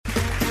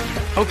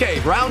Okay,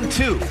 round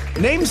two.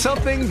 Name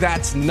something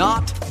that's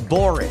not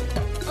boring.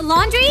 A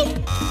laundry?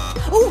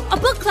 Ooh, a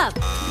book club.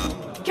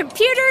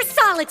 Computer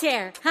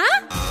solitaire,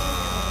 huh?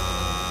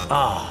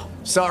 Ah,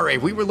 sorry,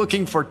 we were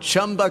looking for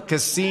Chumba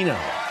Casino.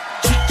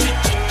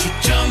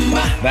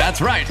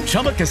 That's right,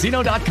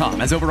 ChumbaCasino.com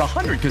has over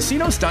 100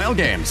 casino-style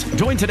games.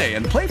 Join today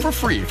and play for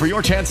free for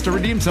your chance to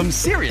redeem some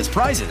serious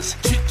prizes.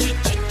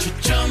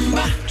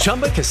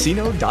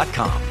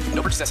 ChumbaCasino.com.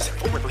 No purchase necessary.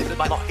 Void where prohibited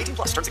by law. 18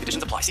 plus terms and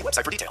conditions apply. See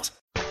website for details.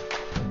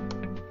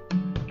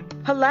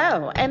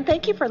 Hello, and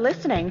thank you for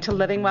listening to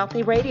Living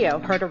Wealthy Radio,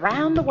 heard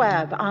around the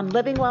web on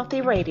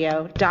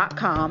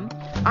livingwealthyradio.com,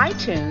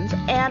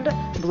 iTunes, and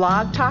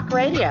Blog Talk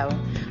Radio.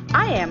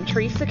 I am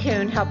Teresa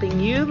Kuhn,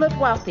 helping you live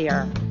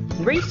wealthier.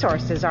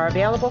 Resources are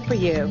available for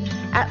you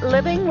at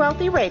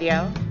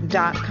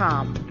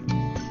livingwealthyradio.com.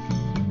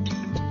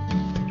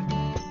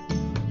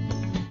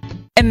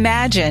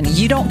 Imagine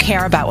you don't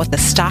care about what the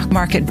stock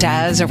market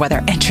does or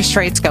whether interest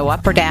rates go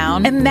up or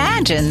down.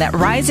 Imagine that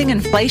rising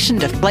inflation,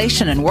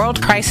 deflation, and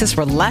world crisis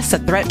were less a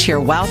threat to your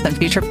wealth and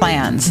future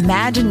plans.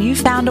 Imagine you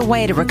found a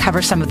way to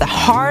recover some of the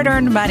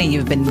hard-earned money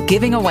you've been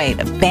giving away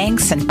to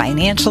banks and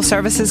financial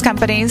services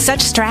companies. Such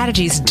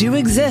strategies do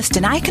exist,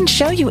 and I can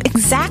show you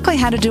exactly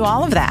how to do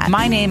all of that.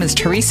 My name is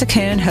Teresa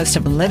Kuhn, host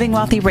of Living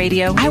Wealthy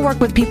Radio. I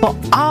work with people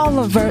all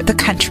over the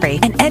country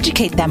and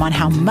educate them on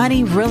how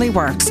money really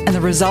works, and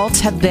the results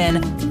have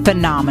been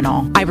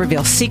phenomenal. I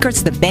reveal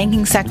secrets the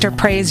banking sector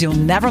prays you'll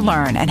never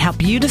learn and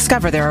help you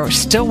discover there are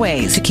still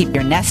ways to keep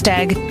your nest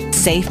egg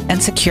safe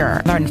and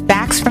secure. Learn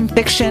facts from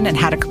fiction and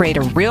how to create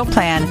a real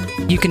plan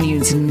you can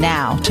use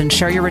now to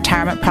ensure your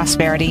retirement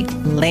prosperity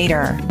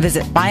later.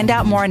 Visit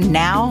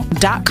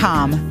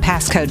findoutmorenow.com,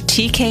 passcode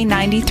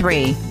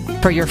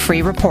TK93 for your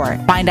free report.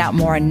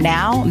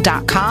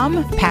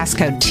 Findoutmorenow.com,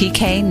 passcode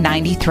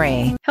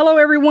TK93. Hello,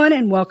 everyone,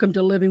 and welcome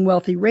to Living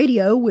Wealthy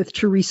Radio with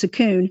Teresa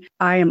Kuhn.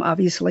 I am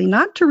obviously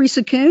not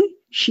Teresa Kuhn.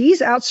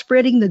 She's out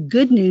spreading the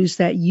good news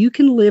that you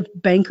can live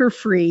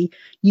banker-free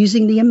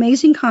using the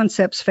amazing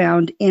concepts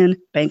found in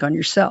Bank on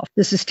Yourself.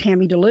 This is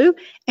Tammy DeLue,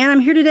 and I'm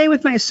here today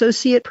with my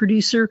associate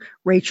producer,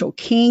 Rachel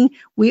King.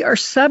 We are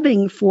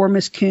subbing for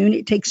Miss Kuhn.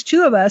 It takes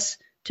two of us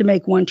to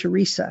make one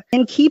Teresa.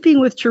 In keeping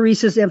with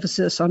Teresa's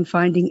emphasis on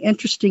finding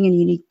interesting and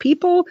unique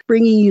people,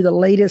 bringing you the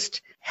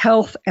latest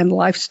health and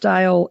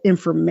lifestyle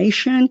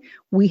information,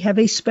 we have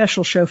a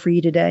special show for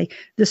you today.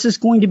 This is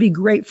going to be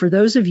great for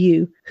those of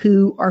you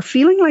who are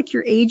feeling like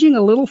you're aging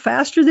a little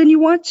faster than you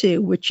want to,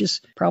 which is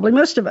probably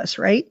most of us,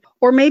 right?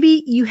 Or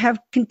maybe you have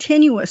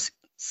continuous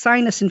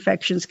sinus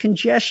infections,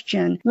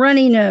 congestion,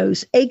 runny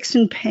nose, aches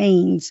and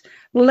pains,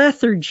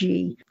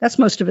 lethargy. That's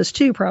most of us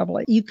too,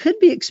 probably. You could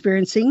be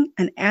experiencing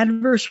an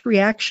adverse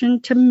reaction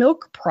to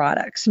milk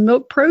products,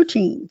 milk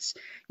proteins.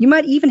 You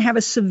might even have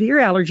a severe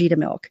allergy to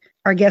milk.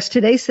 Our guest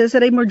today says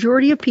that a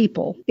majority of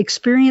people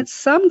experience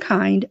some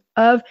kind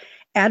of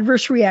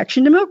adverse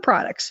reaction to milk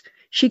products.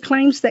 She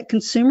claims that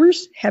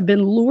consumers have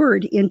been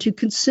lured into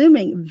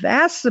consuming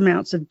vast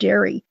amounts of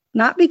dairy,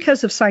 not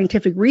because of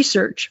scientific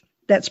research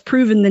that's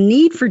proven the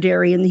need for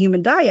dairy in the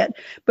human diet,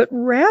 but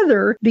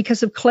rather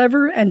because of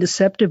clever and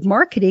deceptive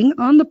marketing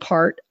on the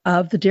part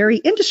of the dairy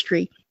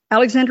industry.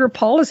 Alexandra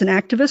Paul is an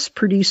activist,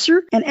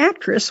 producer, and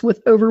actress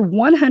with over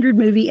 100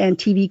 movie and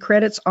TV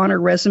credits on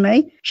her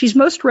resume. She's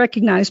most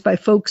recognized by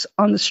folks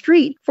on the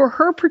street for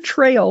her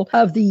portrayal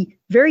of the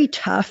very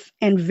tough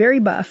and very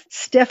buff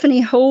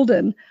Stephanie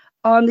Holden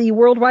on the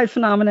worldwide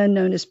phenomenon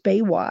known as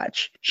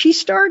Baywatch. She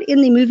starred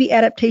in the movie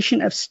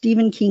adaptation of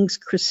Stephen King's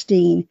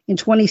Christine. In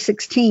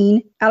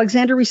 2016,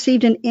 Alexandra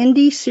received an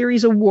Indie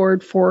Series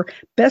Award for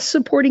Best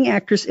Supporting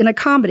Actress in a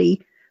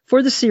Comedy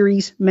for the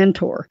series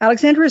Mentor.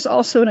 Alexandra is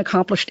also an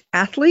accomplished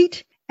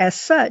athlete. As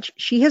such,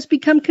 she has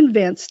become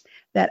convinced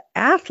that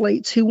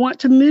athletes who want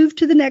to move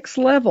to the next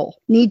level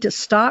need to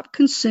stop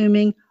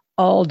consuming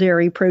all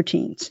dairy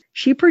proteins.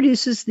 She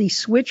produces the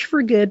Switch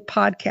for Good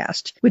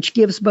podcast, which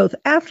gives both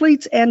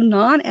athletes and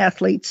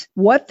non-athletes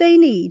what they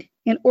need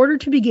in order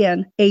to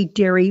begin a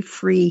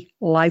dairy-free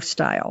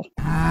lifestyle.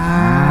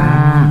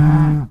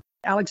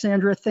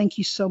 Alexandra, thank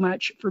you so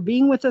much for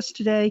being with us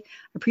today. I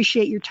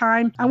appreciate your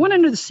time. I want to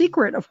know the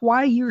secret of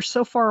why you're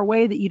so far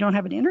away that you don't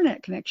have an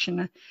internet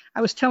connection.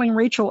 I was telling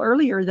Rachel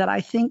earlier that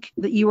I think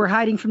that you were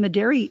hiding from the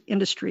dairy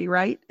industry,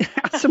 right?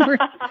 Somewhere.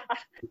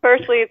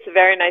 Firstly, it's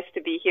very nice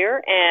to be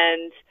here,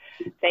 and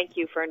thank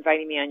you for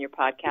inviting me on your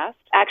podcast.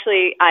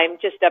 Actually, I'm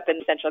just up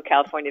in Central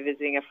California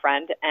visiting a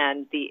friend,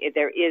 and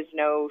there is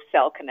no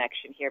cell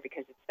connection here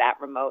because it's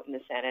that remote in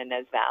the Santa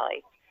Ynez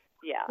Valley.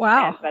 Yeah.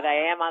 Wow. But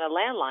I am on a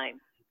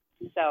landline.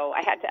 So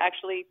I had to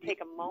actually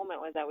take a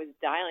moment as I was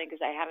dialing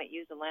because I haven't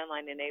used a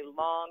landline in a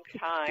long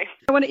time.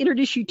 I want to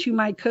introduce you to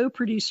my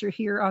co-producer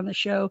here on the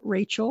show,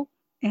 Rachel.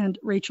 And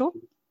Rachel,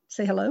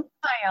 say hello.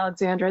 Hi,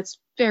 Alexandra. It's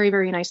very,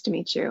 very nice to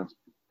meet you.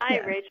 Hi, yeah.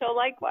 Rachel.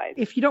 Likewise.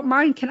 If you don't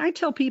mind, can I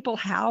tell people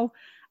how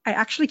I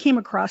actually came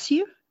across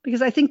you?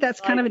 Because I think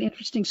that's kind of an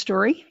interesting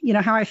story, you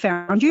know, how I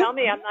found you. Tell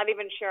me, I'm not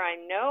even sure I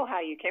know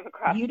how you came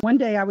across me. One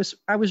day I was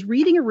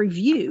reading a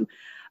review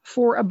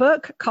for a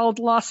book called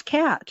Lost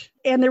Cat.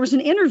 And there was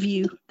an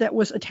interview that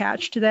was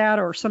attached to that,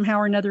 or somehow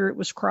or another it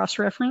was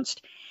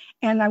cross-referenced.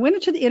 And I went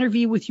into the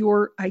interview with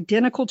your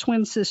identical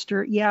twin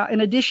sister. Yeah,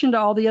 in addition to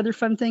all the other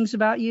fun things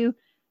about you,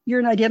 you're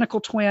an identical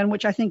twin,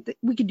 which I think that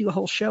we could do a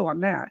whole show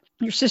on that.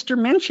 Your sister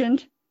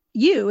mentioned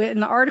you in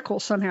the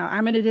article somehow.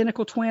 I'm an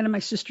identical twin and my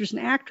sister's an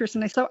actress.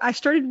 And so I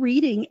started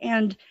reading,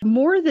 and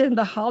more than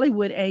the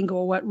Hollywood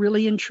angle, what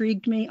really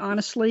intrigued me,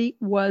 honestly,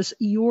 was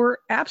your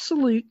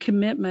absolute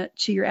commitment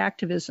to your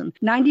activism.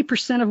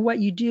 90% of what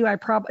you do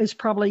is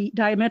probably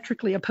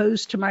diametrically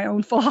opposed to my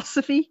own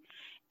philosophy.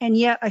 And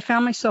yet I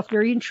found myself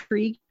very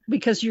intrigued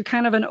because you're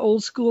kind of an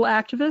old school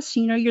activist.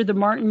 You know, you're the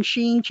Martin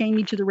Sheen, chain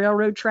me to the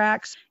railroad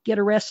tracks, get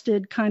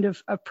arrested kind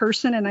of a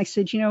person. And I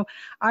said, you know,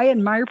 I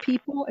admire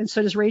people, and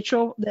so does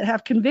Rachel, that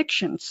have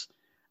convictions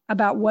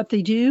about what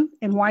they do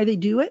and why they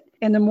do it.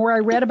 And the more I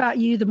read about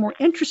you, the more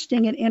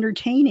interesting and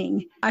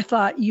entertaining I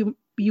thought you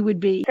would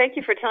be. Thank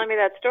you for telling me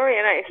that story.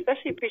 And I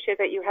especially appreciate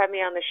that you had me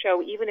on the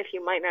show, even if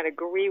you might not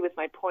agree with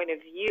my point of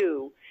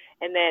view,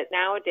 and that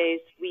nowadays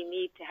we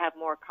need to have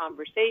more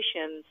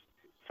conversations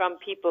from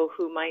people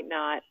who might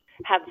not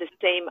have the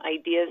same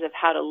ideas of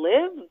how to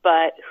live,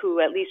 but who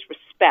at least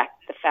respect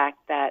the fact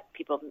that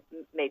people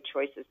made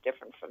choices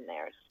different from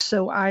theirs.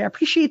 So I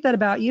appreciate that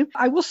about you.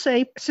 I will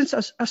say, since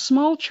a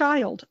small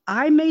child,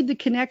 I made the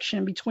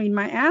connection between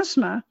my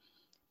asthma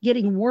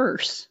getting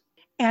worse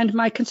and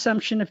my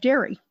consumption of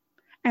dairy.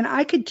 And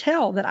I could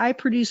tell that I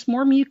produced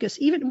more mucus,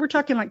 even we're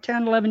talking like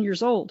 10, 11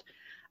 years old.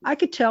 I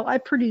could tell I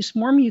produced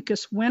more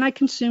mucus when I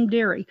consumed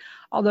dairy,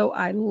 although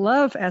I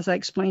love, as I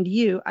explained to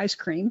you, ice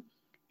cream,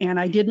 and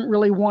I didn't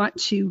really want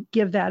to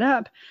give that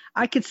up.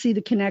 I could see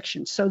the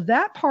connection. So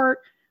that part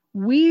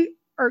we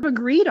are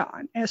agreed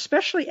on,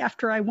 especially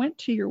after I went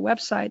to your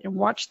website and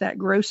watched that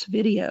gross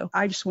video.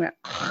 I just went,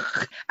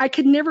 I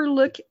could never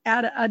look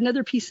at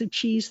another piece of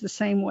cheese the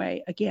same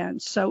way again.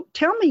 So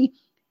tell me,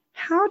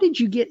 how did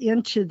you get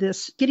into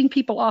this getting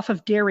people off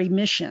of dairy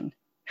mission?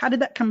 How did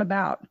that come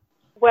about?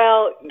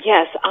 Well,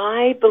 yes,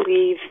 I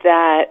believe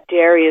that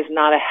dairy is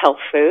not a health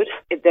food.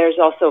 There's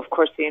also, of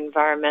course, the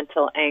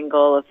environmental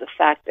angle of the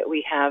fact that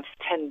we have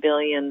 10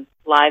 billion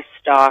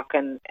livestock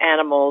and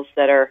animals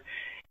that are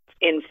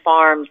in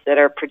farms that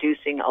are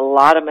producing a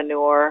lot of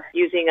manure,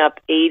 using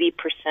up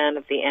 80%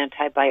 of the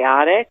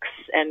antibiotics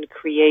and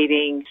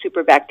creating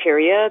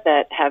superbacteria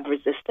that have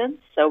resistance.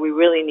 So we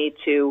really need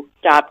to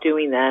stop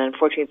doing that.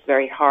 Unfortunately, it's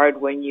very hard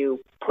when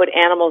you put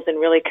animals in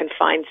really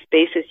confined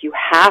spaces. You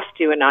have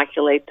to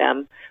inoculate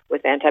them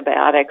with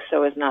antibiotics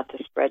so as not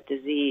to spread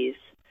disease.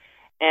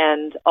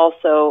 And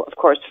also, of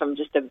course, from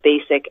just a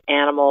basic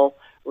animal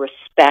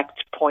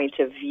respect point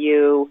of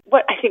view,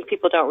 what I think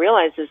people don't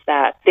realize is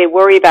that they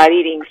worry about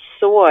eating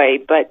soy,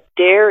 but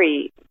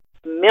dairy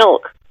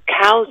milk,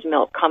 cow's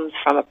milk, comes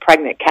from a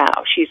pregnant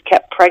cow. She's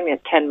kept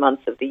pregnant 10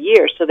 months of the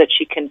year so that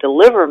she can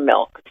deliver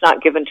milk. It's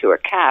not given to her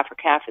calf. Her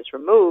calf is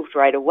removed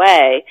right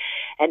away,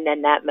 and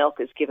then that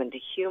milk is given to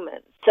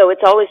humans. So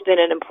it's always been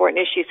an important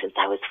issue. Since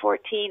I was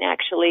 14,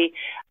 actually,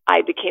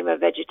 I became a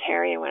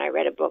vegetarian when I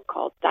read a book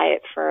called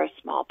Diet for a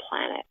Small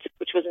Planet,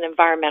 which was an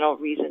environmental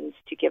reasons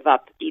to give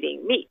up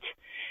eating meat.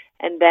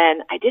 And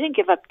then I didn't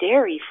give up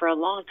dairy for a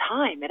long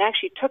time. It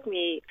actually took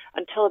me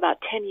until about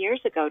 10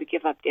 years ago to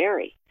give up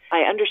dairy.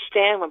 I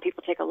understand when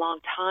people take a long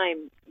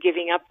time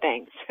giving up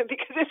things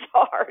because it's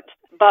hard.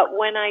 But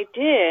when I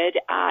did,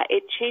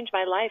 it changed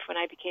my life when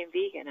I became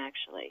vegan,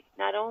 actually.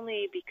 Not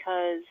only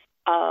because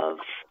of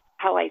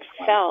how I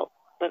felt,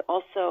 but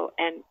also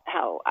and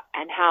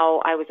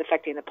how I was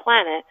affecting the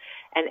planet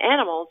and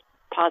animals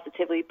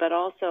positively, but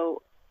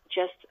also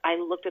just I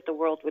looked at the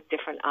world with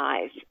different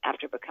eyes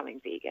after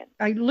becoming vegan.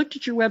 I looked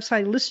at your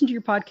website, listened to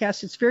your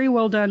podcast. It's very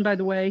well done, by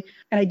the way.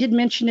 And I did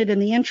mention it in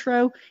the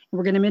intro, and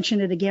we're going to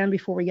mention it again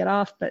before we get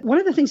off. But one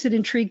of the things that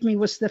intrigued me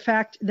was the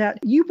fact that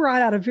you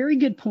brought out a very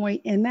good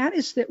point, and that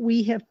is that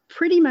we have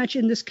pretty much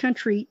in this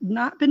country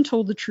not been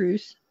told the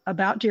truth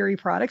about dairy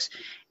products.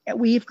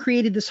 We have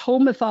created this whole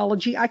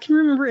mythology. I can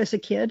remember as a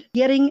kid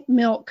getting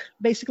milk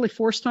basically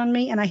forced on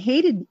me, and I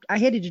hated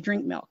to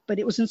drink milk, but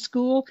it was in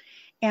school,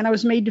 and I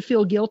was made to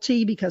feel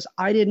guilty because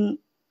I didn't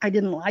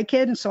like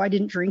it, and so I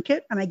didn't drink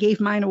it, and I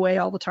gave mine away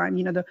all the time.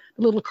 You know, the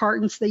little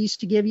cartons they used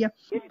to give you.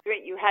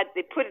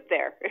 They put it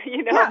there,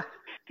 you know?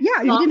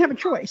 Yeah, you didn't have a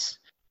choice.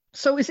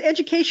 So is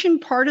education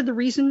part of the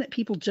reason that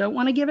people don't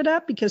want to give it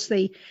up? Because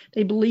they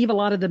believe a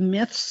lot of the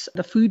myths,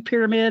 the food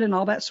pyramid and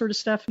all that sort of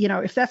stuff? You know,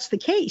 if that's the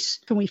case,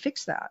 can we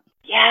fix that?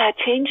 Yeah,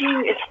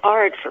 changing is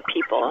hard for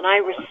people, and I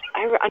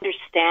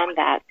understand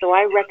that. So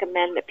I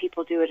recommend that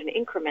people do it in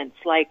increments,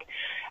 like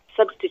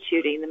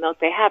substituting the milk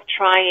they have.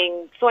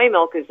 Trying soy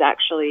milk is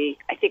actually,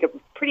 I think, a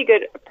pretty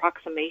good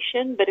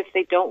approximation, but if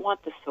they don't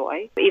want the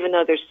soy, even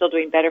though they're still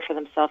doing better for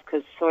themselves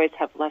because soys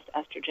have less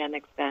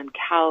estrogenics than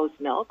cow's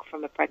milk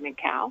from a pregnant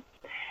cow,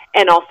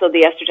 and also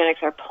the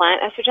estrogenics are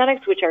plant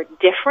estrogenics, which are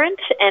different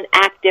and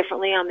act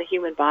differently on the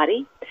human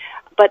body,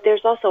 but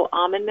there's also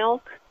almond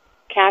milk,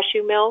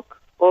 cashew milk,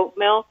 oat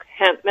milk,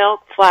 hemp milk,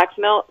 flax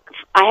milk.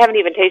 I haven't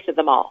even tasted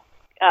them all.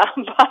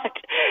 But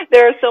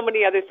there are so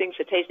many other things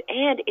to taste,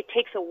 and it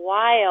takes a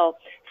while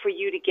for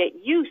you to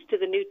get used to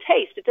the new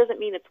taste. It doesn't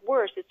mean it's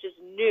worse, it's just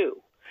new.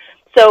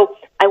 So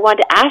I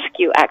wanted to ask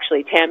you,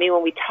 actually, Tammy,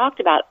 when we talked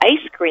about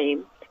ice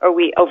cream, or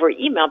we over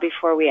email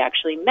before we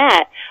actually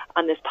met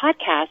on this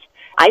podcast,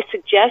 I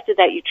suggested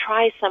that you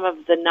try some of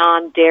the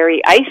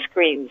non-dairy ice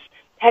creams.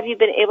 Have you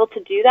been able to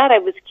do that? I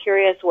was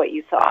curious what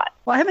you thought.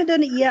 Well, I haven't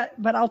done it yet,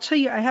 but I'll tell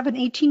you, I have an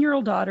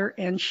 18-year-old daughter,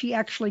 and she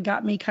actually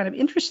got me kind of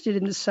interested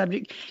in this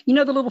subject. You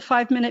know the little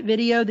 5-minute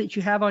video that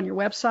you have on your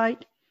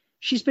website?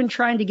 She's been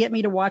trying to get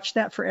me to watch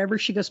that forever.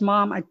 She goes,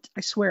 Mom,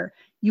 I swear,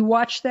 you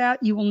watch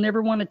that, you will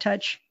never want to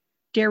touch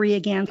dairy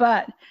again.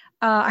 But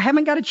I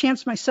haven't got a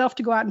chance myself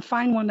to go out and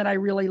find one that I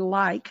really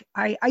like.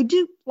 I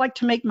do like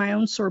to make my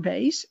own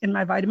sorbets in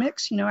my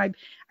Vitamix. You know,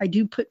 I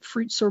do put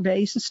fruit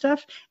sorbets and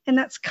stuff, and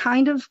that's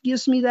kind of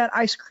gives me that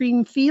ice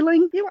cream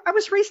feeling. You know, I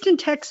was raised in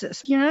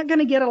Texas. You're not going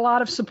to get a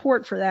lot of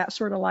support for that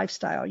sort of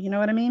lifestyle. You know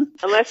what I mean?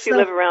 Unless you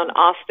live around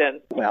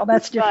Austin. Well,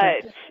 that's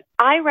different. But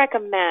I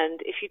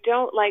recommend, if you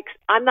don't like,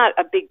 I'm not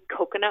a big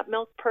coconut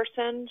milk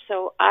person,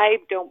 so I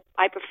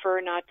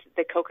prefer not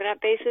the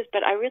coconut bases,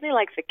 but I really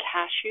like the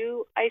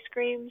cashew ice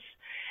creams,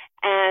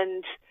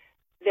 and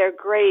they're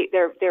great.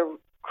 They're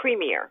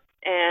creamier,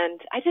 and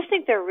I just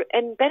think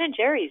and Ben &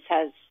 Jerry's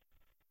has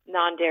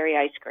non-dairy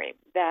ice cream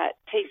that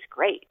tastes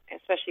great,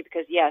 especially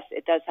because, yes,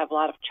 it does have a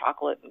lot of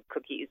chocolate and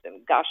cookies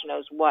and gosh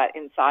knows what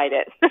inside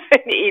it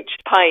in each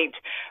pint.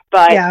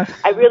 But yeah.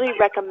 I really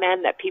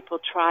recommend that people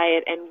try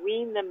it and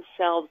wean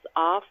themselves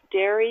off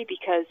dairy,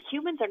 because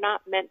humans are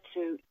not meant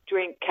to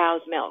drink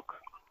cow's milk.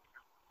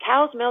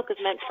 Cow's milk is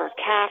meant for a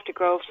calf to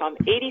grow from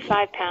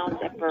 85 pounds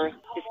at birth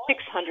to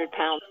 600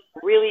 pounds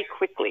really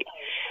quickly.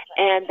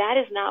 And that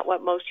is not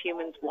what most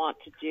humans want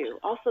to do.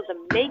 Also, the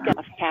makeup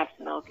of calf's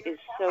milk is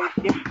so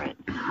different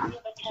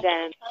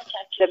than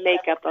the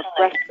makeup of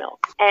breast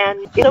milk.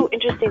 And it's so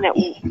interesting that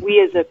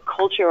we as a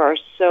culture are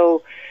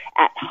so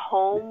at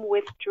home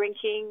with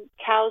drinking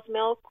cow's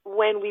milk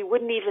when we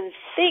wouldn't even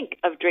think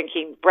of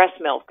drinking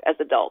breast milk as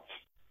adults.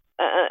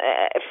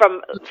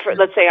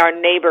 Let's say our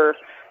neighbor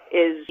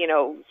is,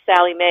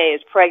 Sally Mae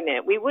is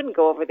pregnant, we wouldn't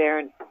go over there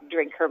and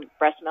drink her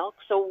breast milk.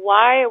 So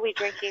why are we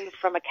drinking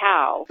from a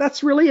cow?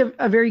 That's really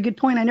a very good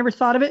point. I never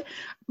thought of it.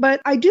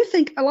 But I do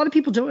think a lot of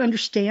people don't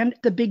understand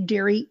the big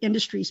dairy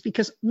industries,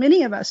 because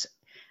many of us,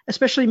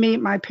 especially me,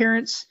 my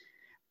parents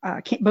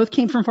both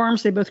came from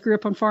farms. They both grew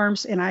up on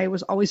farms, and I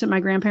was always at my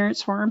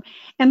grandparents' farm.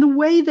 And the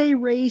way they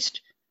raised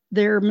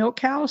their milk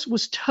cows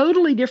was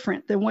totally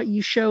different than what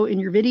you show in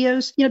your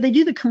videos. You know, they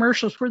do the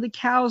commercials where the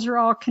cows are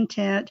all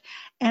content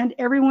and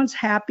everyone's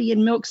happy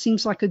and milk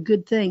seems like a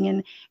good thing.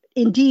 And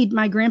indeed,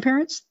 my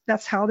grandparents,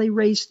 that's how they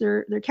raised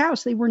their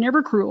cows. They were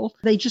never cruel.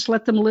 They just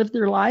let them live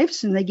their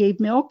lives, and they gave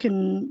milk,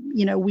 and,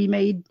 we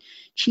made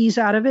cheese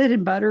out of it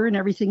and butter and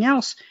everything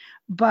else.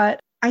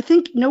 But I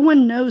think no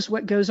one knows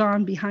what goes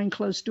on behind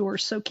closed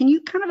doors. So can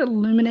you kind of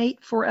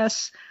illuminate for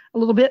us a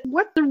little bit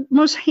what the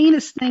most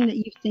heinous thing that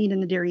you've seen in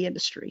the dairy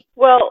industry?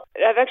 Well,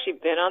 I've actually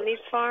been on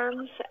these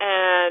farms,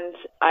 and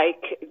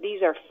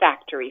these are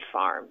factory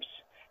farms.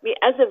 I mean,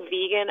 as a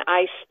vegan,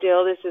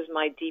 this is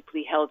my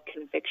deeply held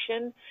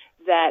conviction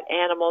that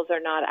animals are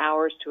not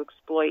ours to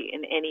exploit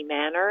in any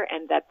manner,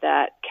 and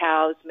that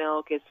cow's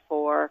milk is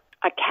for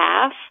a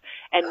calf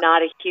and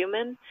not a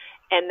human,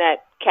 and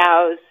that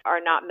cows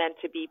are not meant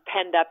to be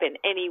penned up in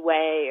any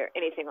way or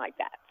anything like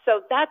that.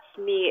 So that's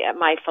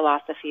my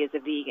philosophy as a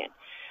vegan.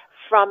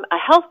 From a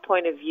health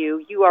point of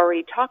view, you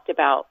already talked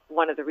about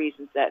one of the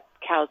reasons that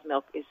cow's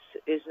milk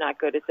is not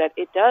good, is that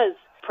it does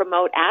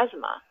promote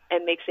asthma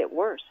and makes it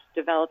worse,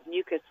 develop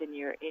mucus in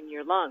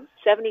your lungs.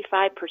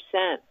 75%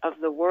 of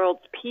the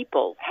world's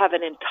people have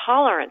an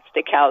intolerance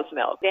to cow's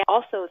milk. They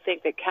also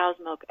think that cow's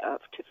milk,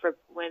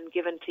 when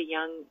given to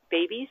young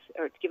babies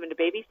or given to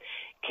babies,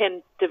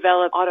 can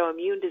develop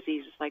autoimmune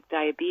diseases like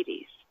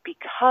diabetes,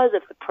 because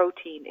of the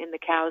protein in the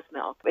cow's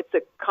milk. It's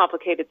a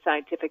complicated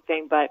scientific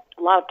thing, but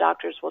a lot of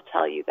doctors will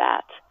tell you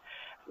that.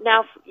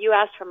 Now, you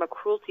asked from a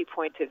cruelty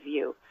point of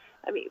view.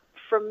 I mean,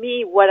 for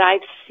me, what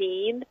I've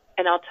seen,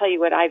 and I'll tell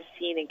you what I've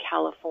seen in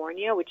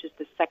California, which is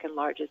the second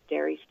largest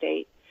dairy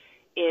state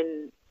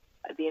in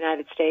the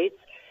United States,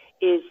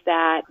 is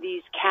that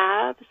these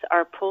calves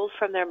are pulled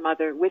from their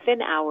mother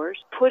within hours,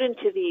 put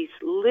into these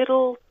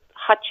little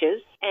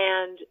hutches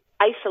and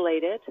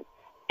isolated,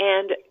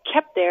 and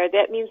kept there.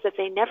 That means that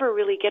they never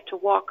really get to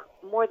walk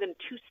more than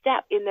 2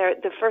 steps in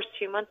the first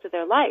few months of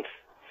their life,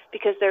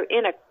 because they're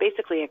in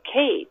basically a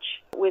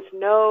cage with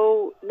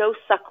no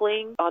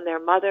suckling on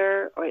their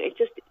mother, or it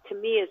just, to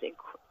me, is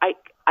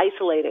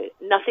isolated.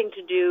 Nothing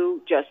to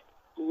do, just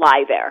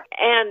lie there.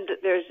 And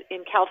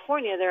in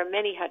California, there are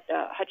many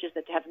hutches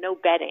that have no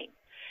bedding.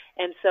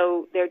 And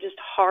so they're just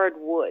hard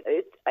wood.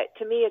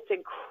 To me, it's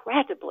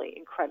incredibly,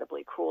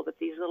 incredibly cruel that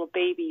these little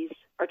babies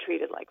are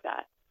treated like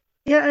that.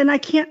 Yeah, and I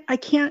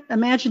can't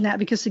imagine that,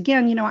 because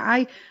again,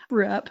 I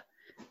grew up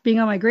being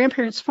on my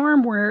grandparents'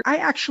 farm where I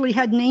actually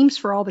had names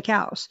for all the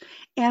cows,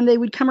 and they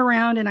would come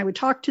around and I would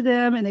talk to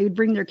them, and they would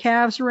bring their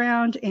calves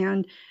around,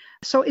 and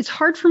So it's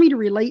hard for me to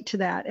relate to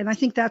that. And I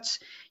think that's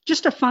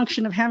just a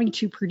function of having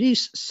to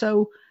produce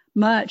so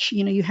much.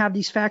 You have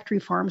these factory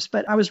farms,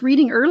 but I was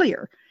reading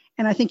earlier,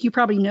 and I think you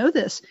probably know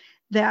this,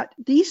 that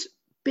these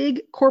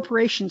big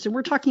corporations, and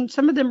we're talking,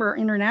 some of them are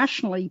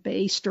internationally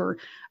based or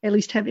at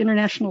least have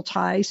international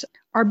ties,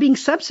 are being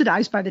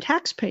subsidized by the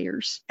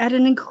taxpayers at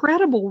an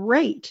incredible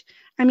rate.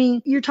 I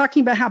mean, you're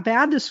talking about how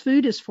bad this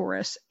food is for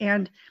us,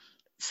 and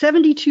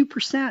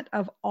 72%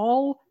 of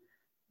all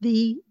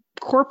the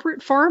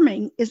corporate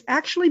farming is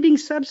actually being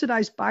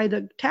subsidized by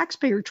the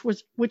taxpayer,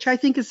 which I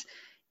think is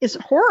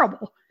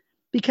horrible,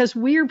 because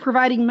we're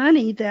providing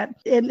money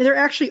and they're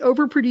actually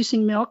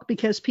overproducing milk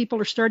because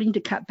people are starting to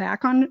cut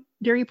back on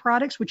dairy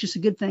products, which is a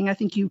good thing. I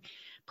think you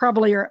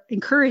probably are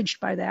encouraged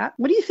by that.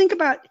 What do you think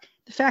about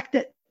the fact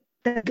that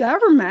the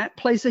government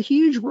plays a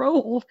huge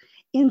role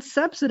in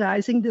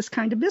subsidizing this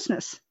kind of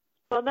business?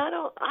 Well,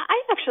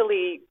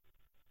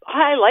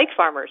 I like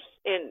farmers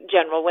in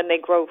general when they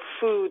grow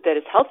food that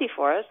is healthy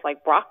for us,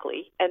 like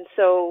broccoli. And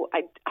so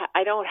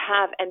I don't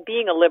have, and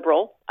being a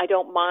liberal, I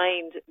don't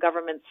mind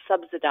government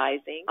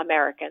subsidizing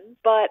Americans,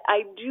 but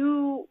I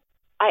do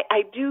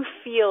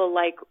feel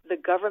like the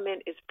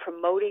government is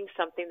promoting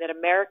something that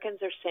Americans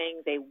are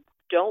saying they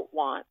don't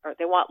want, or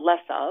they want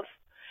less of,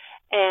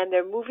 and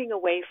they're moving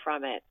away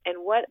from it.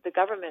 And what the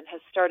government has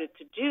started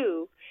to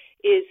do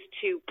is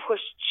to push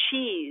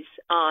cheese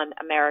on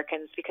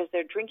Americans because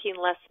they're drinking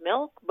less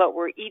milk, but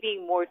we're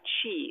eating more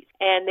cheese.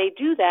 And they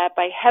do that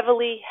by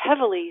heavily,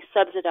 heavily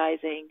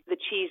subsidizing the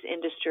cheese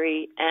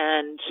industry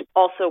and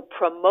also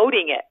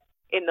promoting it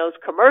in those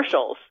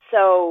commercials.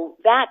 So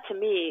that to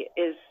me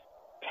is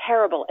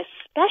terrible,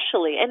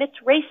 especially, and it's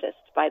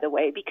racist, by the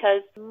way,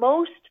 because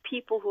most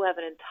people who have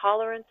an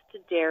intolerance to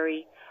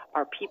dairy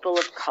are people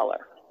of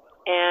color.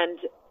 And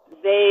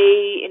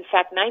in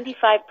fact,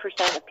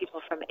 95% of people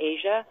from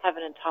Asia have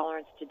an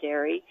intolerance to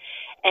dairy,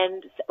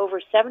 and over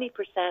 70%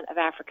 of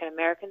African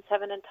Americans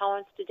have an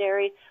intolerance to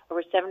dairy.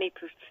 Over 70%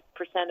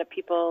 of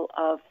people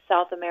of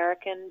South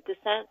American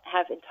descent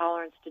have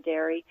intolerance to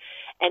dairy,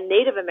 and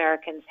Native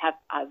Americans have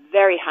a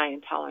very high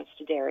intolerance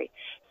to dairy.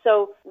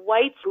 So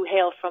whites who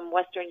hail from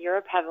Western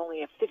Europe have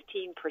only a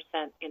 15%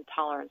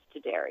 intolerance to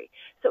dairy.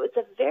 So it's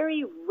a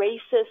very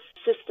racist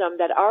system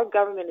that our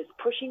government is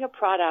pushing a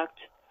product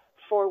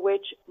for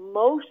which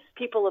most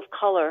people of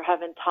color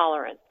have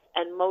intolerance,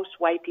 and most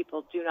white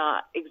people do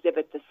not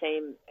exhibit the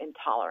same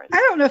intolerance. I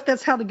don't know if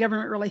that's how the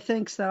government really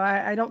thinks, though.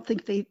 I don't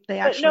think they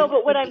actually. No,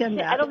 but what I'm saying,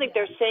 I don't think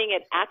they're saying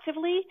it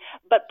actively.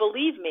 But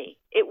believe me,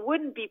 it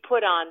wouldn't be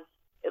put on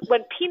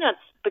when peanuts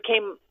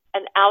became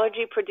an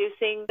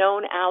allergy-producing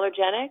known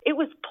allergenic. It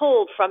was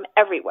pulled from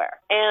everywhere,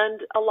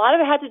 and a lot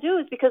of it had to do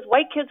is because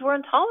white kids were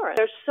intolerant.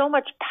 There's so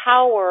much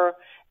power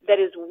that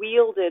is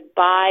wielded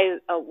by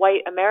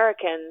white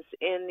Americans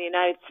in the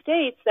United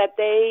States that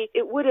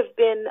it would have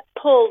been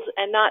pulled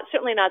and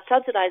certainly not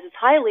subsidized as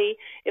highly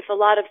if a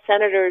lot of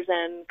senators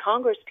and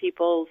Congress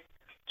people's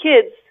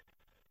kids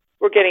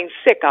were getting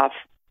sick off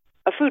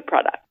a food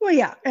product. Well,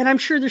 yeah, and I'm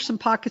sure there's some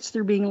pockets that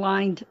are being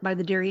lined by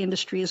the dairy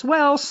industry as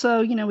well.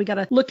 So, we got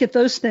to look at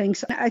those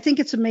things. I think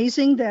it's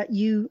amazing that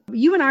you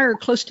and I are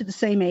close to the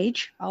same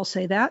age. I'll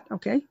say that,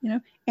 okay,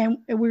 and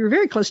we were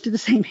very close to the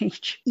same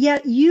age.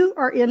 Yet you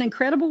are in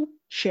incredible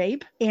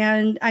shape,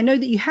 and I know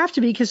that you have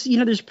to be because,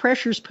 there's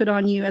pressures put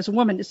on you as a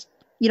woman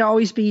to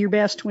always be your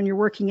best when you're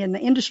working in the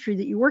industry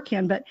that you work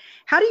in. But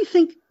how do you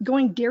think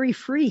going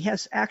dairy-free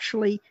has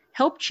actually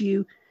helped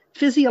you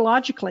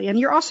physiologically? And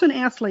you're also an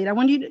athlete. I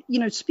want you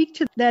to, speak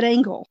to that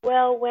angle.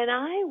 Well, when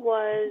I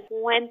was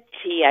 20,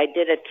 I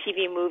did a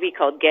TV movie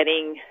called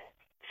Getting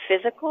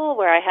Physical,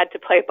 where I had to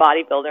play a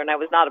bodybuilder, and I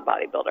was not a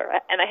bodybuilder,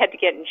 and I had to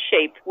get in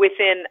shape we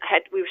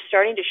were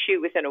starting to shoot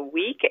within a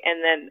week,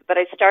 but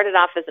I started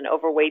off as an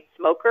overweight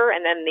smoker,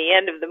 and then the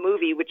end of the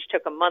movie, which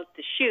took a month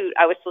to shoot,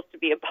 I was supposed to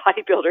be a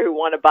bodybuilder who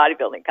won a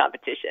bodybuilding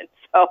competition.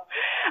 So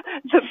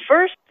the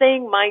first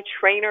thing my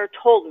trainer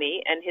told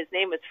me, and his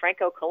name was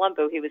Franco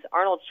Colombo, he was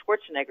Arnold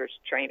Schwarzenegger's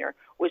trainer,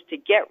 was to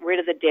get rid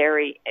of the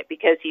dairy,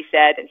 because he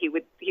said, and he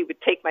would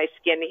take my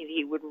skin,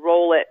 he would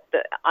roll it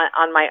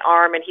on my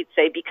arm, and he'd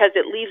say, because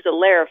it leaves a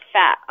layer of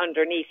fat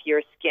underneath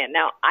your skin.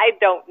 Now, I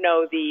don't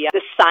know the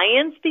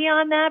science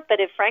beyond that, but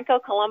if Franco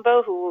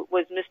Colombo, who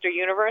was Mr.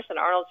 Universe and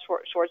Arnold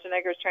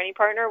Schwarzenegger's training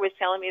partner, was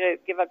telling me to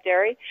give up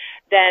dairy,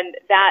 then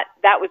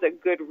that was a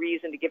good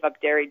reason to give up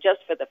dairy,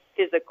 just for the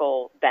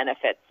physical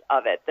benefits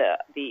of it,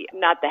 the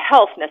not the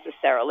health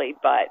necessarily,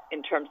 but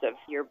in terms of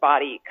your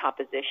body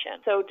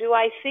composition. So do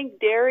I think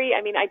dairy?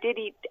 I mean, I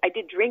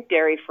did drink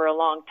dairy for a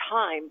long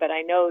time, but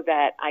I know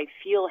that I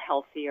feel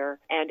healthier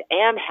and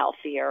am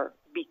healthier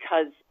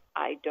because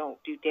I don't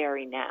do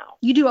dairy now.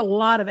 You do a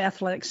lot of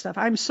athletic stuff.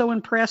 I'm so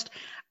impressed.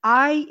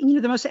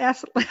 The most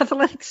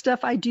athletic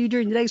stuff I do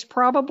during the day is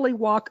probably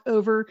walk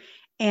over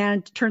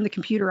and turn the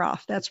computer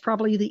off. That's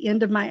probably the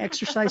end of my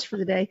exercise for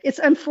the day. It's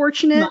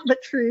unfortunate,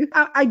 but true.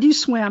 I do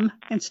swim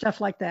and stuff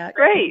like that.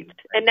 Great.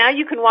 And now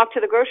you can walk to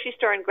the grocery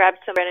store and grab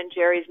some Ben &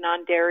 Jerry's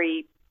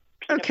non-dairy.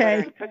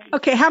 Okay.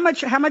 How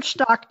much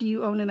stock do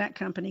you own in that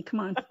company? Come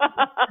on.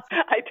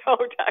 I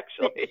don't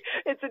actually.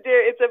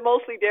 It's a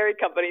mostly dairy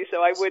company,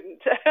 so I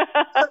wouldn't.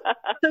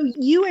 So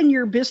you and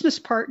your business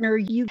partner,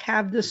 you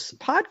have this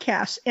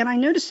podcast, and I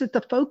noticed that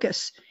the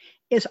focus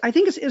is, I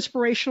think it's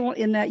inspirational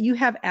in that you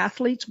have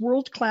athletes,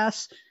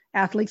 world-class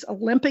athletes,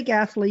 Olympic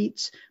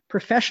athletes,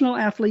 professional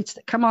athletes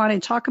that come on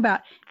and talk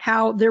about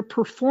how their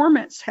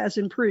performance has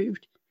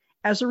improved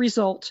as a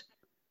result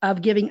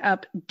of giving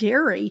up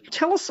dairy.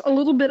 Tell us a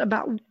little bit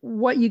about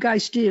what you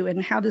guys do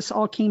and how this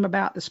all came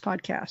about, this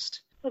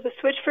podcast. Well, the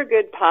Switch for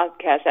Good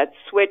podcast, that's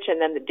Switch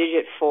and then the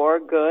digit 4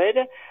 Good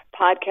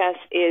podcast,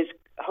 is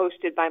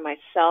hosted by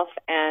myself,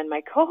 and my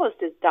co-host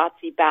is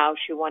Dotsie Bao.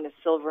 She won a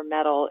silver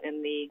medal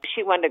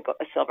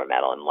a silver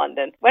medal in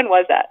London. When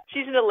was that?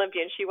 She's an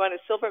Olympian. She won a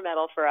silver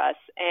medal for us,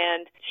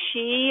 and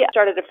she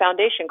started a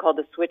foundation called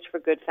the Switch for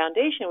Good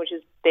Foundation, which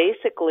is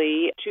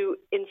basically to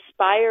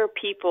inspire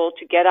people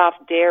to get off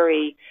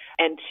dairy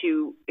and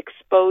to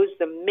expose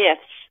the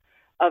myths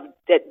of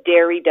that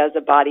dairy does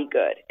a body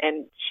good.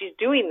 And she's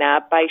doing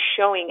that by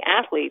showing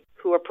athletes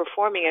who are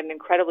performing at an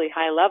incredibly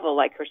high level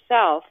like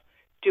herself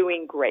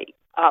doing great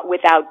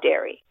without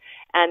dairy,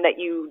 and that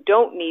you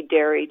don't need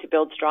dairy to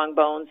build strong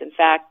bones. In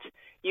fact,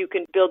 you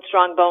can build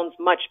strong bones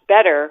much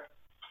better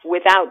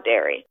without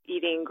dairy,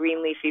 eating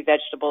green leafy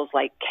vegetables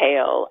like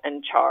kale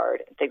and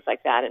chard and things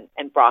like that,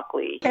 and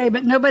broccoli. Okay,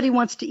 but nobody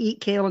wants to eat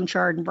kale and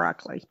chard and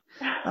broccoli.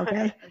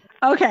 Okay.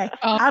 Okay.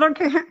 I don't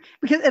care,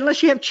 because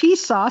unless you have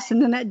cheese sauce,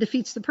 and then that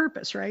defeats the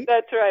purpose, right?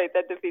 That's right.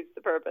 That defeats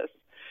the purpose.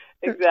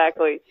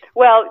 Exactly.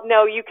 Well,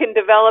 no, you can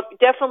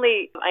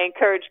definitely, I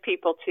encourage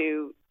people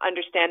to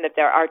understand that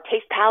our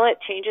taste palette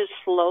changes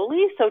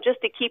slowly. So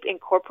just to keep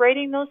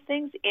incorporating those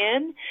things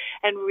in,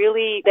 and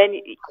really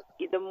then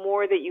the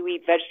more that you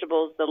eat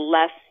vegetables, the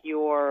less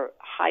your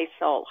high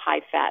salt,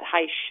 high fat,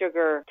 high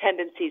sugar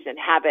tendencies and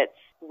habits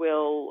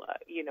will,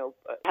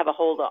 have a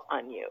hold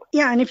on you.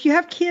 Yeah, and if you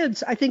have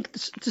kids, I think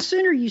the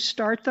sooner you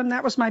start them,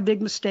 that was my big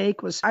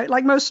mistake,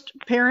 like most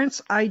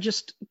parents, I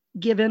just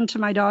give in to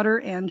my daughter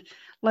and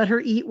let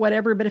her eat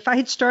whatever. But if I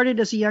had started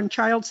as a young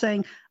child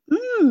saying,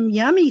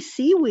 yummy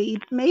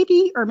seaweed,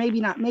 maybe, or maybe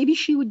not, maybe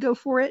she would go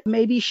for it.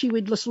 Maybe she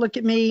would just look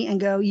at me and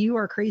go, you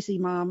are crazy,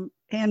 Mom.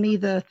 Hand me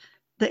the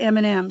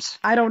M&Ms.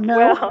 I don't know.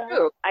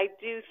 Well, I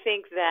do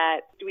think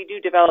that we do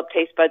develop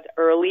taste buds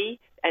early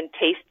and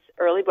tastes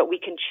early, but we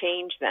can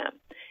change them.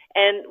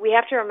 And we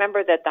have to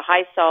remember that the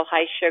high salt,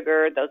 high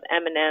sugar, those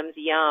M&Ms,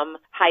 yum,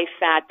 high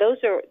fat, those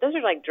are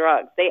like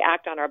drugs. They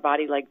act on our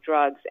body like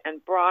drugs.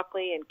 And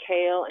broccoli and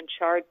kale and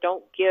chard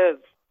don't give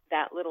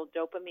that little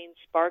dopamine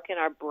spark in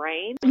our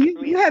brain.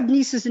 You have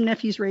nieces and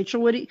nephews,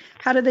 Rachel.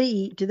 How do they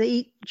eat? Do they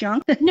eat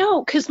junk?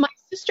 No, because my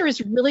sister is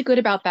really good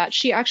about that.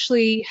 She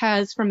actually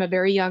has, from a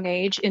very young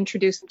age,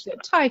 introduced them to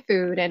Thai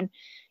food and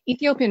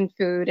Ethiopian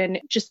food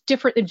and just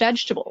different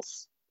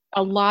vegetables.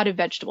 A lot of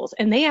vegetables,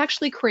 and they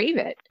actually crave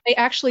it. They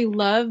actually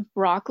love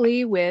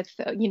broccoli with,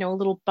 a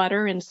little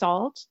butter and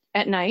salt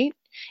at night.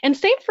 And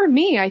same for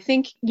me. I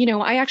think,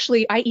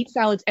 I eat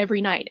salads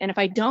every night. And if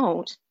I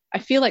don't, I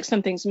feel like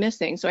something's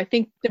missing. So I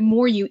think the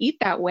more you eat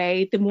that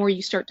way, the more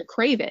you start to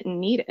crave it and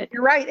need it.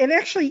 You're right. And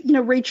actually,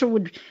 Rachel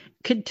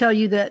could tell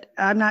you that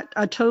I'm not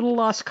a total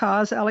lost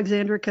cause,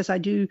 Alexandra, because I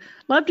do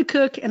love to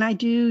cook, and I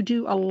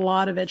do a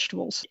lot of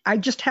vegetables. I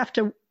just have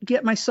to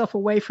get myself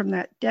away from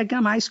that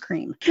dadgum ice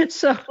cream.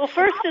 Well,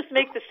 first just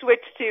make the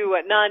switch to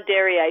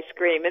non-dairy ice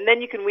cream, and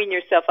then you can wean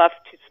yourself off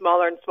to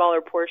smaller and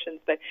smaller portions.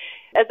 But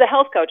as a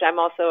health coach, I'm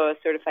also a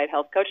certified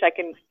health coach. I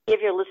can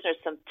give your listeners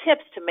some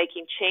tips to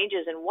making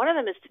changes, and one of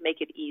them is to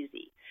make it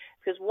easy.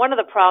 Because one of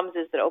the problems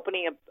is that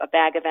opening a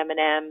bag of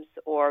M&Ms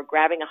or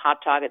grabbing a hot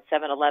dog at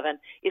 7-Eleven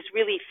is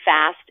really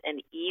fast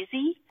and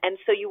easy. And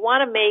so you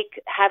want to make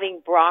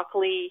having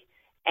broccoli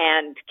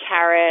and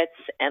carrots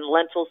and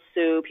lentil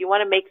soup, you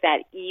want to make that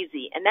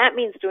easy. And that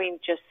means doing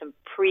just some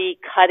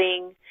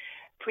pre-cutting,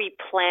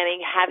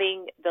 pre-planning,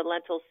 having the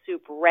lentil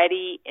soup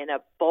ready in a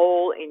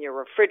bowl in your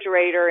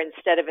refrigerator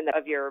instead of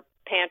of your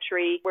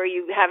pantry where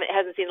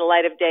hasn't seen the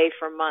light of day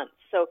for months.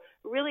 So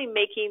really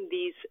making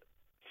these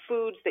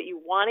foods that you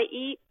want to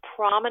eat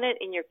prominent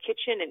in your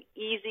kitchen and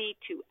easy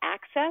to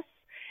access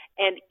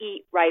and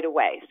eat right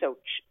away. So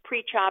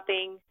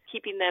pre-chopping,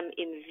 keeping them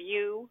in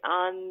view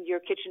on your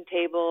kitchen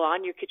table,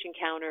 on your kitchen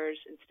counters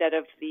instead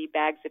of the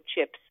bags of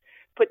chips.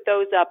 Put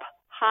those up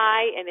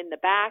high and in the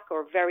back,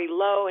 or very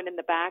low and in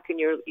the back, and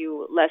you're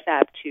less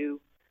apt to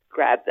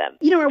grab them.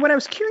 What I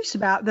was curious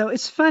about, though,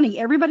 it's funny.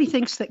 Everybody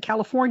thinks that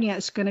California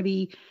is going to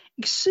be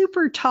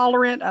super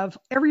tolerant of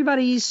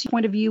everybody's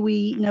point of view.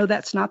 We know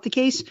that's not the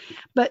case,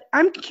 but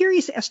I'm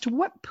curious as to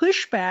what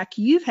pushback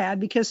you've had,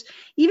 because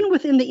even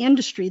within the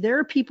industry, there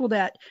are people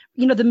that,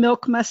 the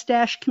Milk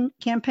Mustache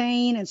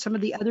campaign and some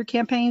of the other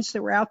campaigns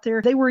that were out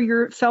there, they were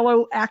your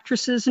fellow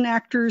actresses and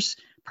actors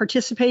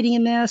participating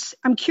in this.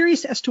 I'm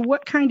curious as to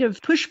what kind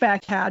of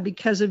pushback you had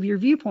because of your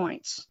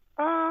viewpoints.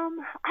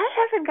 I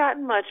haven't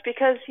gotten much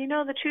because,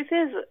 the truth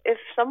is, if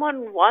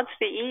someone wants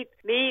to eat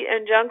meat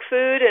and junk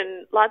food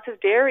and lots of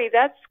dairy,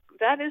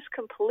 that is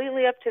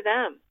completely up to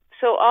them.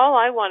 So all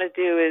I want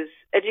to do is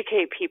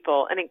educate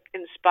people and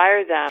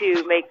inspire them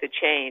to make the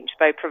change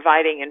by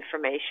providing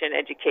information,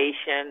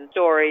 education,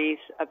 stories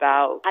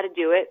about how to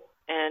do it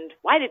and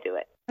why to do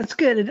it. That's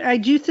good. And I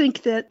do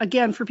think that,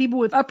 again, for people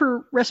with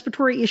upper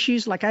respiratory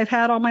issues like I've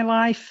had all my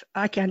life,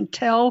 I can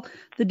tell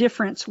the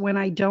difference when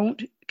I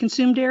don't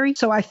consume dairy.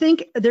 So I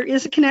think there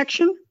is a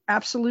connection,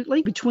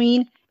 absolutely,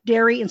 between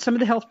dairy and some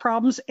of the health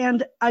problems.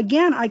 And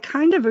again, I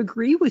kind of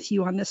agree with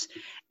you on this.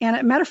 And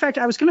as a matter of fact,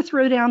 I was going to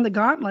throw down the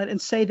gauntlet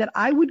and say that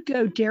I would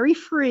go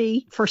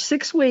dairy-free for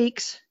 6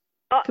 weeks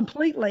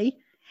completely.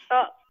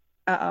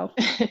 Uh-oh.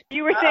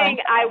 You were saying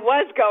I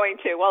was going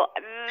to. Well,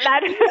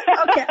 that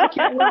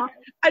okay. Well,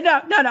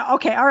 no.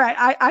 Okay. All right.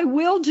 I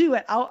will do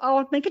it.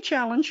 I'll make a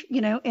challenge,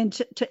 and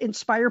to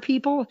inspire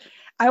people.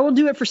 I will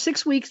do it for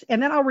 6 weeks,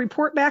 and then I'll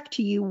report back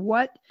to you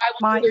what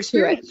my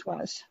experience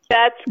was.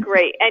 That's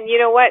great. And you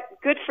know what?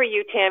 Good for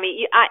you,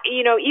 Tammy.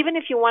 Even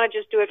if you want to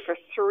just do it for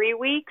 3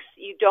 weeks,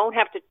 you don't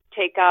have to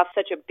take off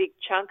such a big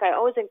chunk. I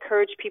always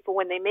encourage people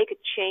when they make a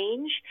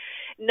change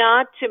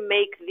not to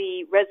make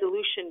the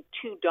resolution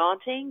too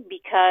daunting,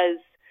 because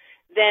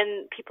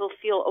then people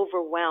feel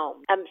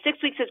overwhelmed.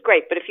 6 weeks is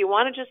great, but if you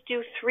want to just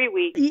do 3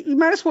 weeks. You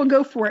might as well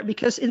go for it,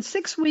 because in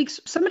 6 weeks,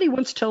 somebody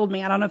once told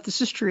me, I don't know if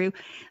this is true,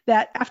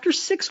 that after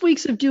 6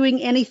 weeks of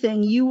doing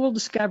anything, you will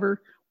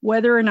discover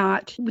whether or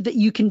not that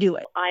you can do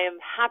it. I am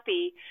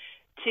happy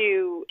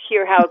to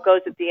hear how it goes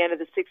at the end of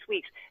the 6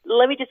 weeks.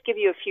 Let me just give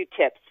you a few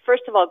tips.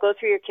 First of all, go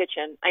through your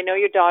kitchen. I know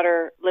your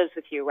daughter lives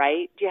with you,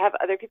 right? Do you have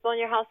other people in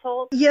your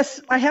household? Yes,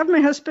 I have my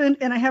husband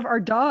and I have our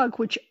dog,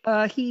 which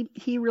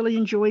he really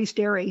enjoys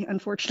dairy,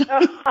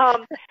 unfortunately.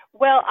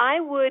 Well, I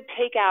would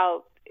take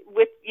out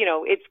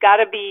it's got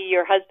to be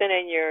your husband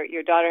and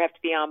your daughter have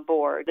to be on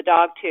board, the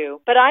dog too.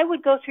 But I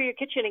would go through your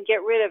kitchen and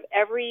get rid of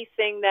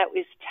everything that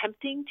is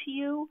tempting to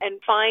you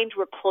and find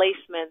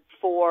replacements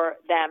for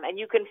them. And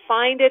you can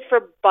find it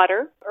for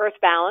butter. Earth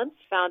Balance,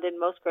 found in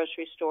most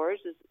grocery stores,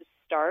 is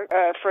start.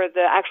 For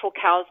the actual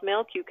cow's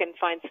milk, you can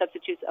find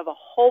substitutes of a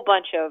whole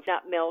bunch of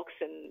nut milks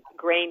and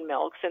grain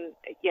milks. And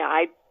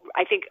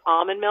I think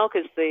almond milk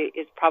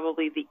is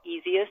probably the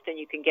easiest, and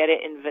you can get it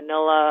in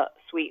vanilla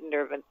sweetened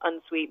or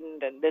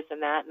unsweetened and this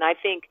and that. And I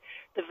think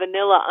the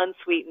vanilla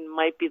unsweetened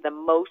might be the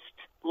most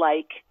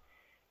like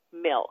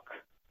milk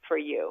for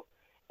you.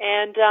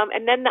 And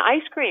then the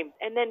ice cream,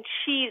 and then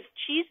cheese.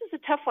 Cheese is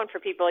a tough one for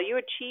people. Are you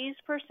a cheese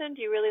person?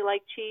 Do you really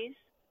like cheese?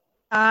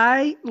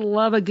 I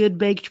love a good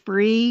baked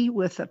brie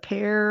with a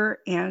pear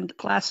and a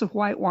glass of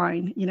white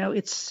wine.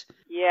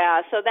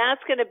 Yeah, so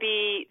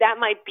that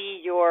might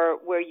be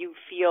where you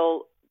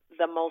feel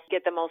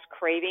get the most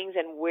cravings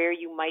and where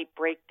you might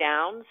break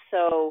down.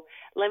 So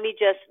let me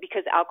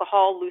because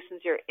alcohol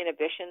loosens your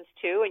inhibitions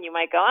too, and you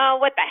might go, oh,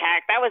 what the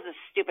heck? That was a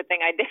stupid thing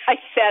I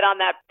said on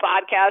that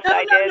podcast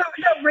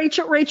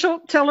No, Rachel,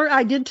 tell her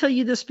I did tell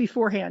you this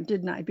beforehand,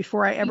 didn't I?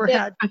 Before I ever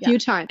had a few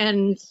times.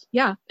 And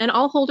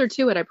I'll hold her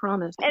to it, I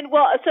promise. And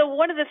so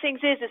one of the things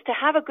is to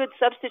have a good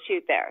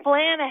substitute there.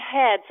 Plan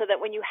ahead so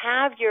that when you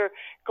have your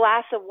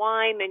glass of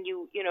wine and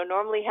you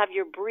normally have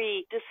your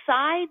brie,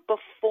 decide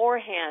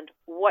beforehand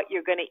what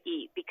you're going to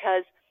eat,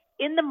 because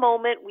in the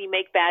moment we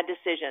make bad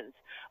decisions.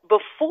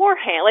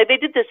 Beforehand, like they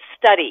did this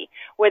study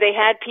where they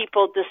had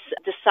people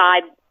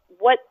decide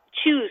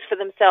choose for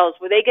themselves,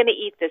 were they going to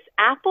eat this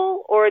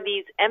apple or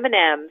these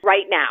M&Ms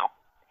right now?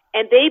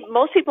 And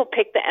most people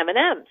picked the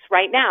M&Ms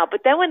right now.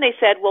 But then when they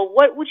said, well,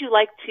 what would you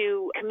like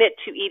to commit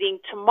to eating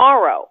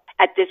tomorrow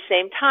at this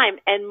same time?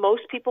 And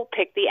most people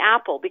pick the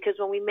apple, because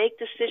when we make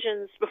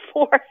decisions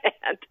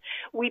beforehand,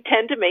 we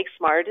tend to make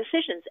smarter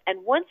decisions.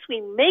 And once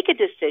we make a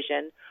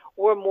decision,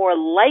 we're more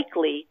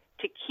likely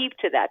to keep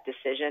to that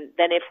decision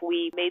than if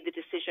we made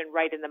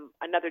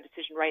another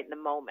decision right in the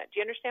moment. Do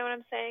you understand what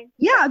I'm saying?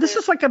 Yeah, this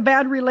is like a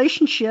bad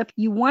relationship.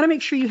 You want to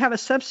make sure you have a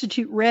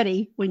substitute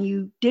ready when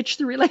you ditch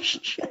the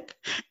relationship.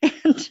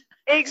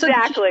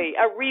 Exactly.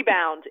 A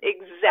rebound.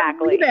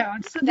 Exactly.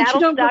 So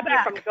that'll stop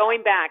you from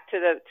going back to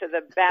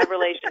the bad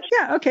relationship.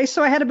 Yeah. Okay.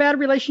 So I had a bad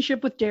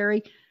relationship with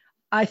dairy.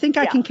 I think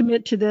I can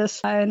commit to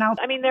this. There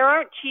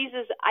aren't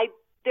cheeses.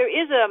 There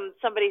is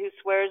somebody who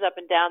swears up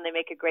and down they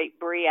make a great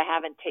brie. I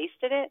haven't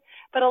tasted it,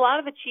 but a lot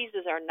of the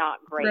cheeses are not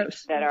great.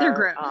 Gross. They're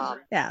gross.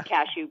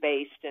 Cashew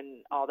based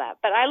and all that.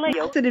 But I like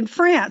it in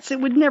France. It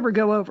would never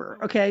go over.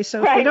 Okay,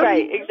 so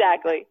right,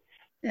 exactly.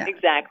 Yeah.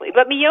 Exactly.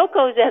 But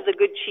Miyoko's has a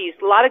good cheese.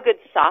 A lot of good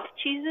soft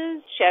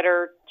cheeses: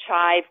 cheddar,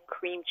 chive,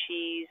 cream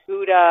cheese,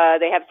 Gouda.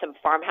 They have some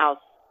farmhouse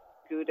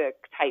Gouda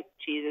type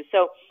cheeses.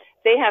 So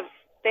they have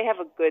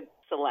a good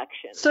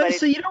selection.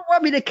 So you don't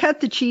want me to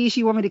cut the cheese,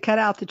 you want me to cut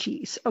out the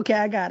cheese. Okay,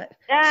 I got it.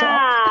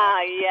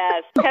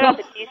 Yes. Cut out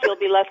the cheese, you'll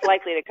be less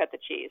likely to cut the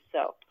cheese.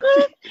 So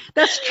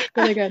that's true.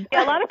 Very good.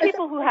 Yeah, a lot of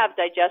people who have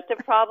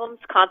digestive problems,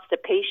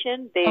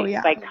 constipation,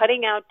 by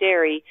cutting out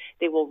dairy,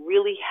 they will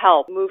really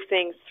help move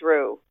things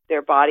through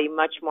their body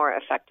much more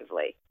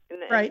effectively.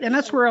 Right, and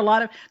that's where a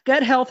lot of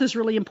gut health is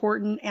really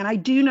important. And I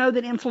do know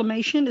that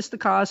inflammation is the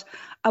cause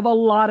of a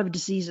lot of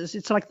diseases.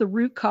 It's like the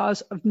root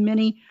cause of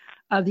many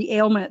of the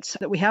ailments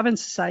that we have in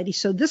society.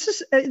 So this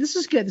is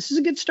good. This is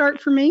a good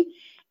start for me.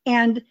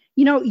 And,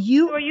 So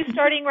are you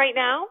starting right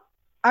now?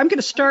 I'm going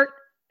to start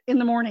in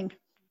the morning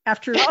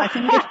after I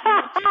finish.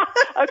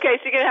 Okay,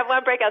 so you're going to have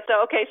one breakout. So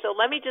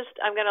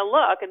I'm going to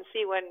look and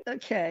see when.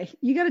 Okay,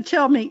 you got to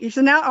tell me.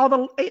 So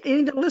now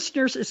any of the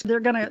listeners, they're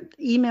going to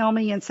email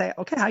me and say,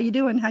 okay, how you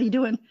doing? How you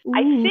doing? Ooh,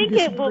 I think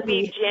it will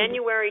be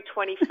January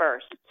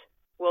 21st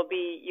will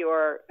be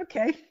your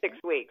 6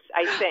 weeks,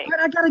 I think. But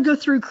I got to go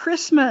through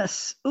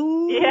Christmas.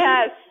 Ooh.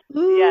 Yes.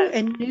 Ooh, yes.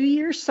 And New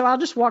Year's. So I'll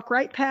just walk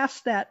right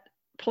past that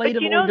plate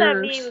of hors d'oeuvres. That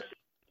means,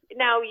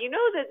 now,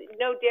 that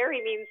no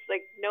dairy means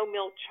like no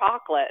milk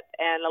chocolate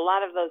and a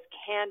lot of those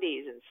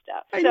candies and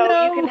stuff.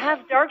 So you can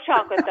have dark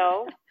chocolate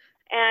though.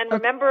 And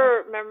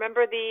remember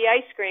the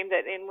ice cream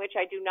in which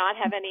I do not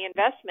have any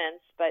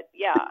investments, but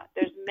yeah,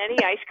 there's many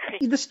ice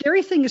creams. This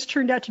dairy thing has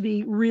turned out to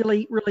be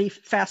really, really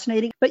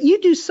fascinating. But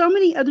you do so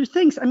many other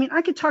things. I mean,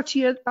 I could talk to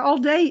you all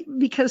day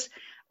because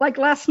like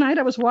last night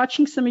I was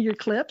watching some of your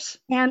clips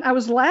and I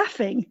was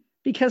laughing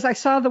because I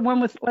saw the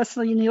one with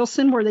Leslie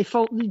Nielsen where they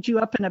folded you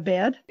up in a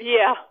bed.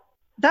 Yeah.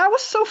 That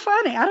was so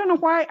funny. I don't know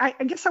why.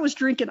 I guess I was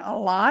drinking a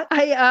lot.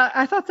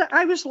 I thought that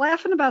I was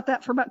laughing about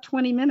that for about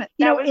 20 minutes.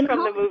 That was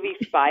from the movie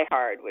Spy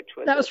Hard, which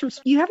was. That was from.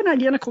 You have an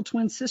identical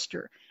twin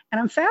sister,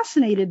 and I'm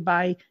fascinated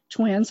by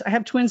twins. I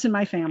have twins in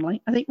my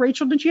family. I think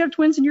Rachel, did you have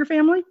twins in your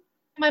family?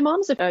 My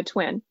mom's a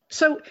twin.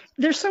 So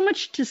there's so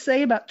much to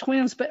say about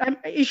twins, but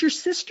is your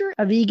sister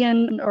a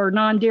vegan or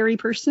non-dairy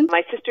person?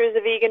 My sister is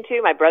a vegan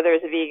too. My brother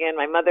is a vegan.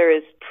 My mother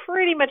is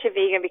pretty much a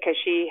vegan because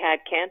she had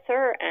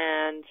cancer,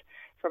 and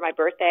for my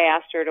birthday, I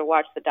asked her to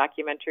watch the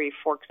documentary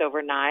Forks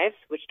Over Knives,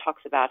 which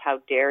talks about how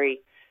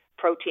dairy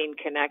protein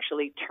can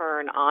actually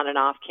turn on and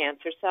off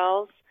cancer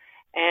cells.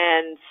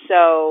 And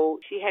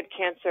so she had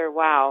cancer,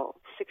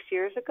 6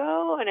 years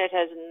ago, and it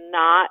has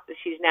not,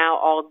 she's now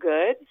all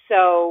good.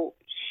 So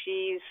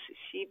she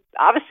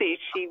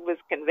was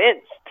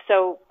convinced.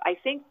 So I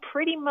think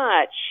pretty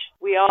much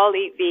we all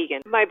eat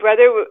vegan. My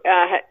brother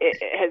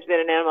has been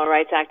an animal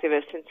rights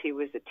activist since he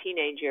was a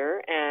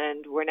teenager,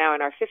 and we're now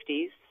in our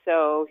 50s.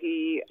 So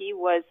he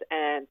was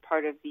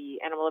part of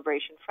the Animal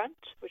Liberation Front,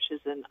 which is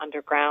an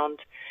underground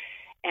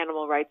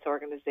animal rights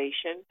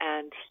organization,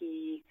 and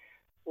he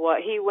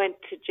went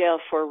to jail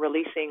for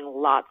releasing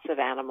lots of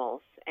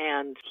animals,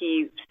 and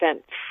he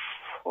spent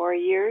 4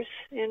 years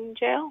in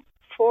jail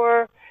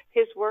for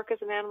his work as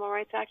an animal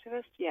rights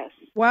activist. Yes.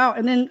 Wow.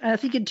 And then I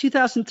think in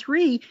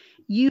 2003,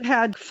 you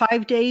had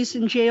 5 days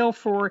in jail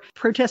for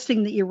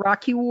protesting the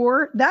Iraqi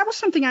war. That was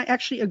something I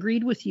actually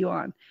agreed with you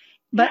on.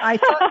 But I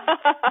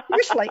thought,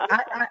 seriously,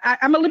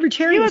 I'm a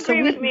libertarian. You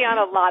agree with me on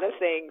a lot of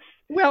things.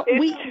 Well,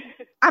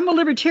 I'm a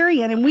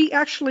libertarian, and we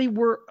actually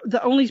were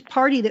the only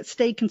party that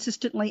stayed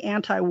consistently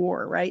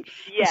anti-war, right?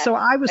 Yes, so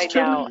I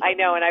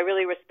know, and I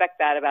really respect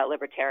that about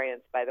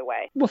libertarians, by the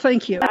way. Well,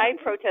 thank you. I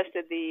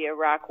protested the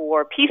Iraq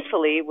war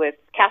peacefully with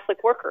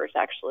Catholic workers,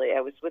 actually.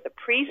 I was with a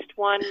priest,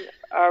 one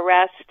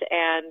arrest,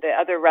 and the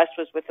other arrest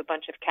was with a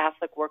bunch of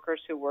Catholic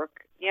workers who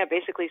work,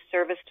 basically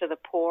service to the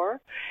poor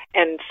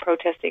and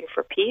protesting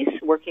for peace,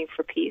 working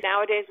for peace.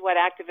 Nowadays, what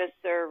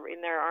activists are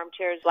in their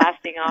armchairs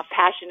blasting off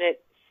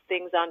passionate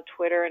things on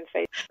Twitter and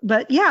Facebook.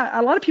 But yeah,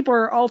 a lot of people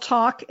are all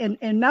talk,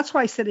 and that's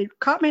why I said it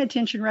caught my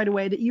attention right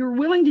away that you were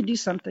willing to do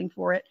something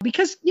for it.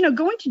 Because,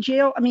 going to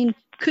jail,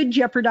 could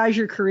jeopardize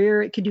your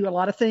career. It could do a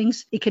lot of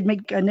things. It could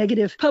make a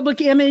negative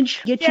public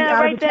image, get you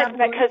out of the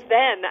tabloids. Because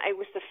then it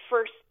was the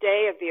first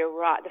day of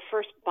the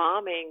first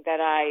bombing that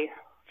I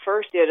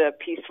first did a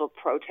peaceful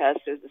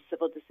protest. It was a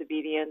civil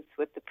disobedience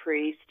with the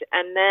priest.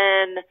 And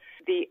then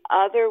the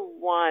other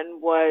one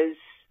was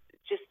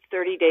just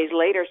 30 days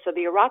later. So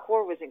the Iraq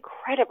war was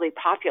incredibly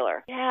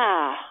popular. Yeah,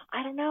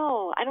 I don't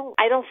know.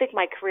 I don't think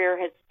my career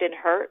has been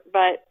hurt,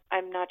 but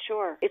I'm not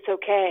sure. It's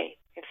okay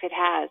if it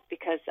has,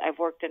 because I've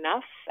worked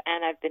enough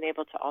and I've been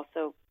able to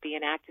also be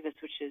an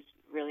activist, which is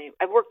really,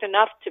 I've worked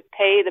enough to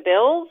pay the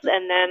bills,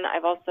 and then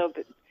I've also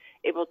been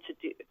able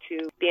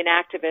to be an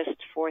activist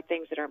for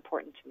things that are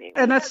important to me.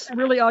 And that's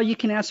really all you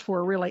can ask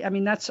for, really.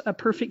 That's a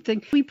perfect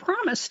thing. We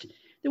promised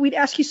that we'd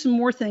ask you some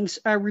more things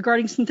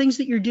regarding some things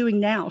that you're doing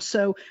now.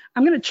 So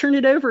I'm going to turn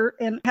it over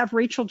and have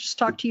Rachel just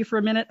talk to you for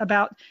a minute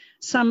about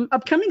some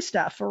upcoming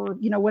stuff or,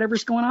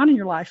 whatever's going on in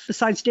your life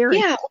besides dairy.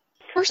 Yeah.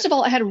 First of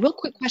all, I had a real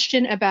quick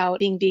question about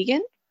being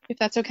vegan, if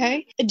that's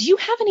okay. Do you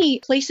have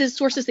any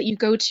sources that you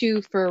go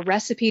to for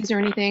recipes or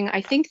anything?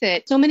 I think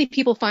that so many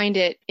people find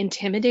it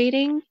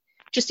intimidating,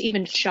 just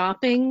even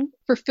shopping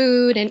for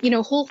food, and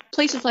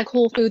places like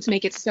Whole Foods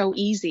make it so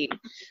easy,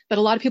 but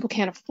a lot of people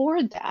can't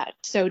afford that.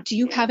 So do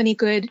you have any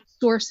good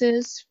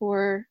sources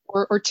or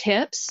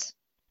tips?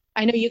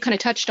 I know you kind of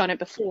touched on it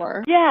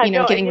before. Yeah,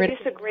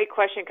 it's a great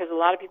question, because a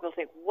lot of people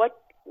think,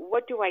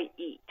 what do I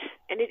eat?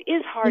 And it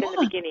is hard in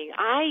the beginning.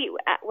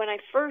 When I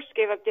first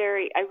gave up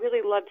dairy, I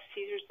really loved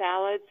Caesar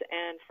salads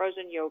and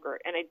frozen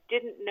yogurt, and I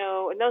didn't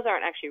know, and those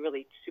aren't actually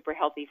really super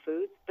healthy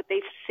foods, but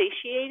they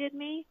satiated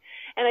me,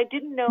 and I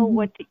didn't know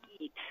what to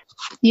eat.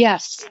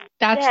 Yes,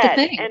 that's the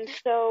thing. And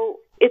so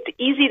it's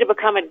easy to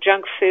become a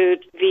junk food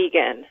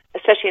vegan,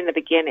 especially in the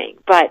beginning,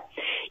 but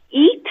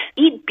eat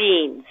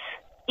beans,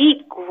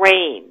 eat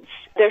grains,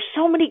 There's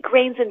so many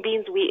grains and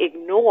beans we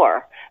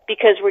ignore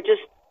because we're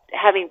just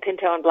having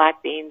pinto and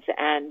black beans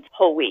and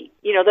whole wheat.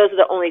 Those are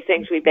the only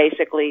things we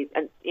basically,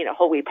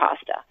 whole wheat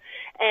pasta.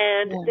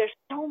 And there's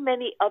so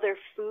many other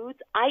foods.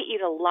 I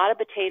eat a lot of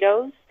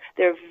potatoes.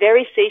 They're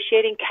very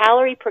satiating.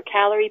 Calorie per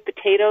calorie,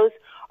 potatoes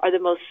are the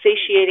most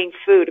satiating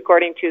food.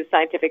 According to a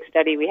scientific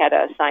study, we had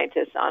a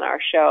scientist on our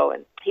show,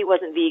 and he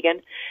wasn't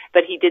vegan,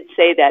 but he did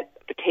say that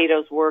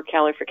potatoes were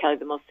calorie for calorie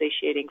the most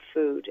satiating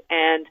food.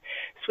 And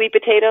sweet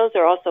potatoes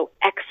are also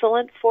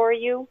excellent for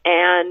you.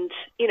 And,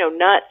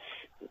 nuts,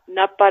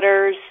 nut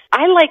butters.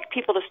 I like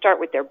people to start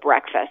with their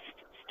breakfast.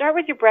 Start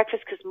with your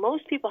breakfast because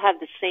most people have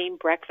the same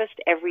breakfast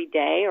every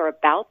day or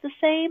about the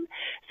same.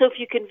 So if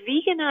you can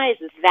veganize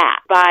that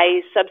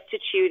by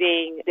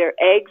substituting their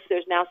eggs,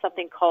 there's now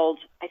something called,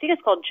 I think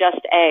it's called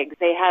Just Eggs.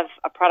 They have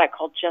a product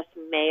called Just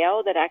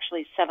Mayo that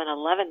actually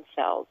 7-Eleven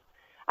sells.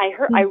 I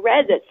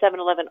read that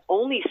 7-Eleven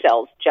only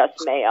sells Just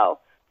Mayo,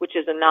 which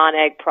is a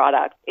non-egg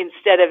product,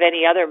 instead of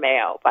any other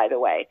mayo, by the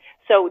way.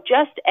 So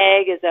Just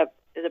Egg is a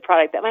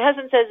product that my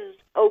husband says is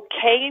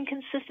okay in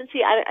consistency.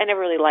 I never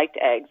really liked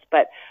eggs,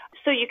 but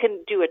so you can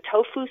do a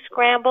tofu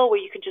scramble where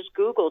you can just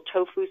Google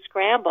tofu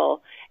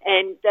scramble,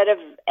 and instead of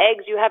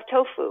eggs, you have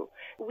tofu.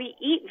 We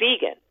eat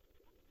vegan.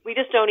 We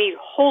just don't eat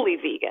wholly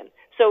vegan.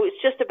 So it's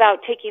just about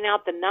taking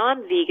out the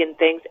non-vegan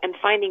things and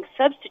finding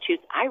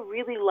substitutes. I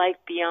really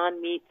like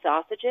Beyond Meat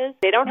sausages.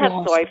 They don't have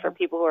soy for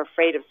people who are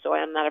afraid of soy.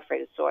 I'm not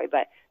afraid of soy,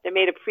 but they're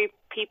made of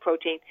pea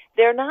protein.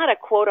 They're not a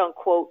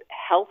quote-unquote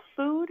health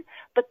food,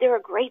 but they're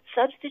a great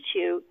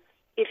substitute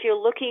if you're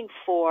looking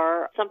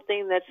for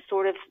something that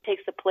sort of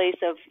takes the place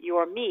of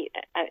your meat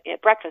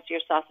at breakfast, your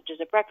sausages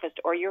at breakfast,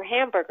 or your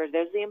hamburger.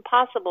 There's the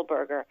Impossible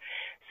Burger.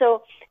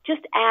 So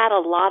just add a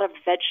lot of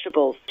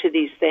vegetables to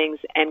these things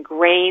and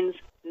grains,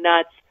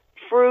 nuts,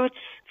 fruits.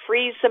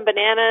 Freeze some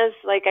bananas,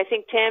 like I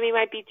think Tammy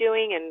might be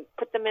doing, and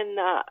put them in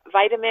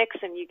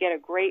Vitamix, and you get a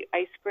great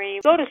ice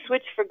cream. Go to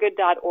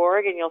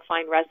switchforgood.org, and you'll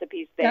find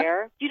recipes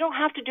there. Yep. You don't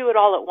have to do it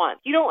all at once.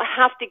 You don't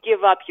have to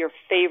give up your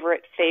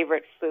favorite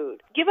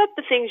food. Give up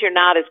the things you're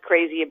not as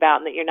crazy about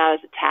and that you're not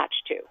as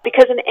attached to.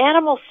 Because an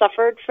animal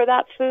suffered for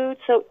that food,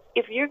 so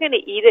if you're going to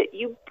eat it,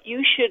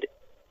 you should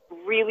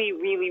really,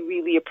 really,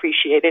 really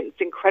appreciate it. It's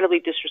incredibly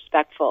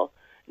disrespectful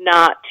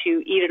not to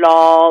eat it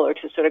all or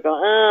to sort of go,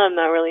 I'm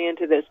not really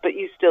into this, but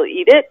you still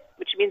eat it,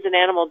 which means an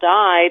animal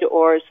died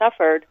or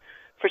suffered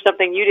for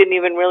something you didn't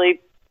even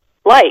really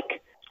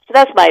like. So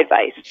that's my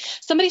advice.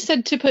 Somebody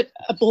said to put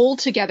a bowl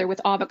together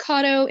with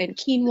avocado and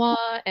quinoa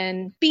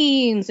and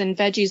beans and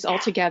veggies all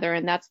together,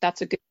 and that's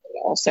a good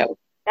thing also.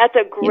 That's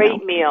a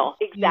great meal.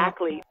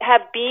 Exactly. Yeah.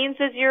 Have beans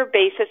as your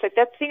basis. Like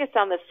that thing is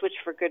on the Switch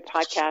for Good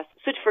podcast,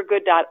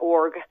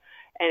 switchforgood.org.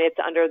 And it's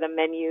under the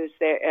menus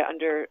there,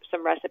 under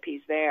some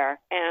recipes there.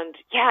 And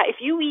yeah, if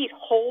you eat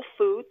whole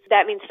foods,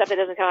 that means stuff that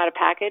doesn't come out of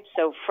package.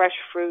 So fresh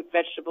fruit,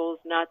 vegetables,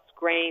 nuts,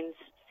 grains,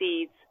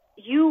 seeds.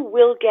 You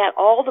will get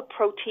all the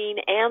protein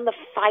and the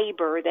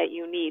fiber that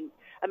you need.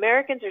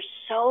 Americans are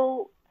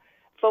so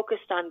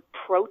focused on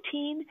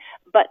protein,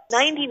 but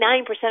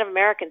 99% of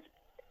Americans,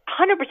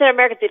 100% of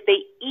Americans, if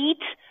they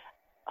eat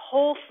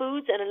whole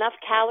foods and enough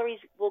calories,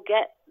 will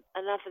get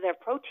enough of their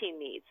protein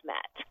needs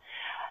met.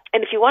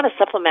 And if you want to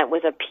supplement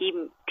with a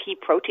pea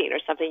protein or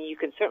something, you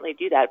can certainly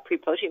do that, pea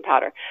protein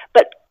powder.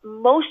 But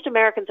most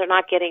Americans are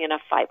not getting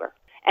enough fiber.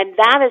 And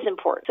that is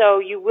important. So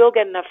you will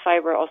get enough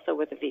fiber also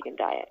with a vegan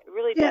diet. It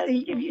really does.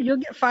 You'll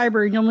get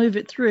fiber and you'll move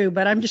it through.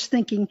 But I'm just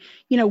thinking,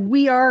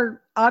 we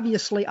are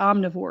obviously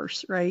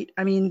omnivores, right?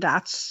 I mean,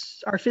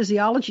 that's our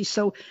physiology.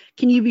 So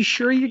can you be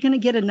sure you're going to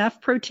get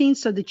enough protein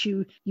so that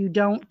you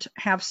don't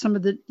have some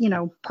of the,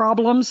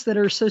 problems that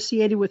are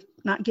associated with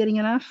not getting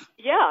enough?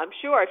 Yeah, I'm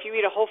sure. If you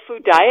eat a whole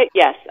food diet,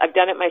 yes, I've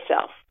done it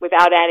myself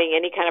without adding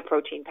any kind of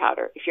protein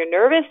powder. If you're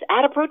nervous,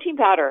 add a protein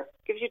powder.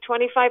 Gives you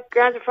 25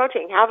 grams of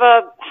protein. Have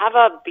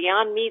a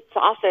Beyond Meat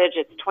sausage.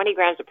 It's 20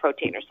 grams of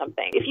protein or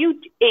something. If you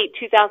ate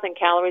 2,000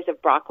 calories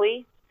of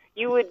broccoli,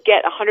 you would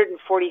get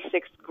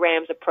 146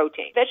 grams of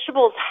protein.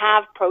 Vegetables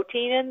have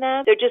protein in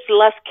them. They're just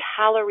less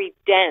calorie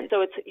dense.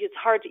 So it's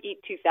hard to eat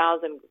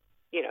 2,000.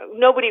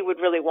 Nobody would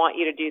really want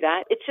you to do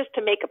that. It's just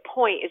to make a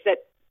point is that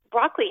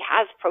broccoli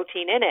has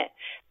protein in it.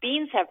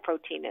 Beans have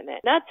protein in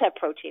it. Nuts have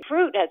protein.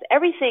 Fruit has,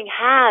 everything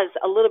has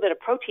a little bit of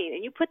protein.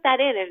 And you put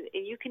that in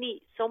and you can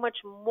eat so much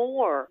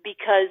more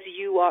because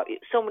you are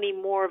so many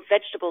more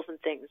vegetables and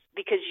things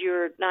because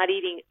you're not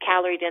eating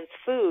calorie-dense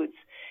foods.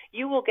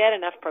 You will get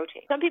enough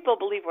protein. Some people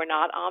believe we're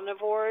not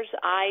omnivores.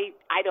 I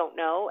don't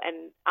know.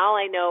 And all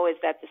I know is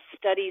that the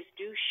studies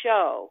do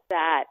show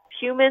that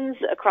humans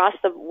across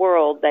the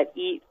world that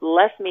eat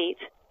less meat,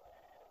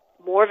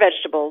 more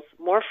vegetables,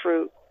 more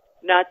fruit,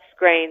 nuts,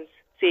 grains,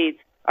 seeds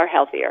are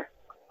healthier.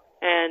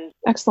 And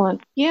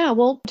excellent. Yeah,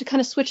 well, to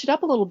kind of switch it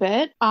up a little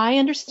bit, I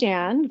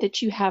understand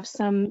that you have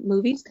some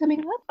movies coming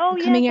up. Oh,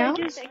 coming yes, out.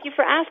 I do. Thank you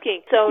for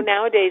asking. So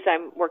nowadays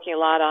I'm working a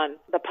lot on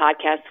the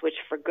podcast Switch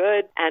for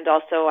Good, and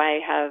also I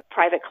have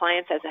private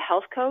clients as a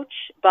health coach,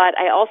 but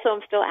I also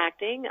am still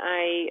acting.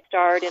 I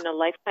starred in a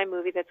Lifetime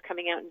movie that's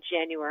coming out in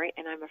January,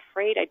 and I'm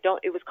afraid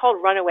it was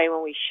called Runaway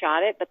when we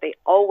shot it, but they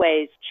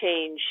always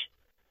change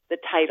the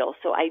title,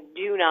 so I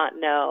do not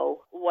know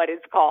what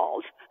it's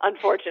called,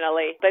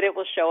 unfortunately, but it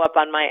will show up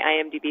on my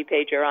IMDb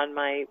page or on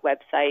my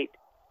website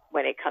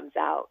when it comes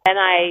out. And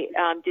I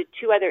did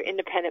 2 other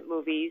independent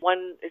movies.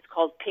 One is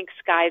called Pink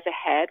Skies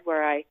Ahead,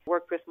 where I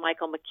worked with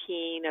Michael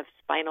McKean of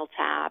Spinal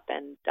Tap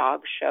and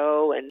Dog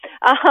Show, and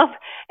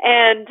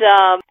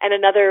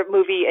another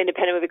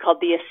independent movie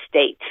called The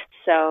Estate.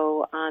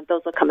 So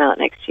those will come out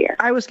next year.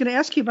 I was going to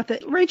ask you about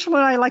that. Rachel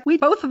and I, we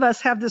both of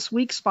us have this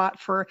weak spot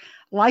for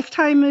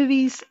Lifetime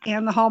movies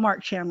and the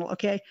Hallmark Channel,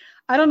 okay?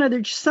 I don't know.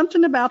 There's just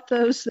something about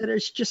those that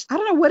is just, I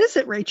don't know. What is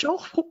it,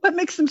 Rachel? What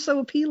makes them so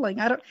appealing?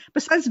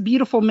 Besides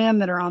beautiful men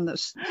that are on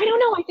those. I don't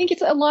know. I think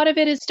a lot of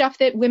it is stuff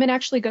that women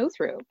actually go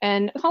through.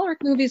 And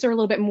Hallmark movies are a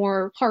little bit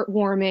more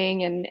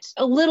heartwarming and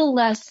a little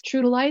less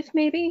true to life,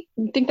 maybe.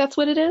 You think that's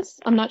what it is?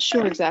 I'm not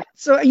sure exactly.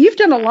 So you've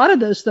done a lot of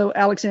those, though,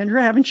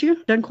 Alexandra, haven't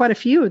you? Done quite a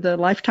few of the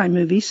Lifetime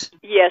movies.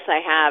 Yes, I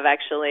have,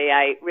 actually.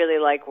 I really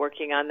like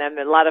working on them.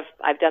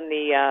 I've done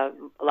a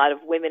lot of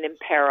Women in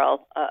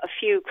Peril, a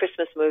few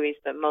Christmas movies,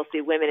 but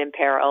mostly Women in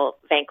Peril,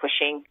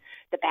 vanquishing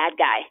the bad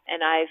guy.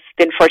 And I've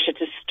been fortunate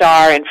to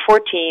star in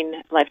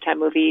 14 Lifetime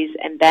movies,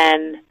 and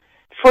then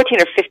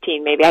 14 or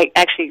 15 maybe. I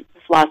actually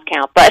lost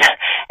count,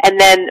 and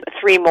then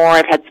 3 more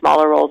I've had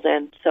smaller roles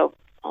in. So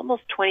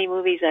almost 20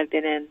 movies I've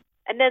been in.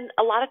 And then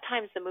a lot of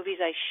times the movies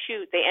I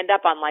shoot, they end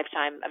up on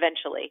Lifetime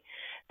eventually.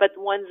 But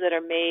the ones that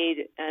are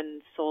made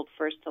and sold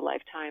first to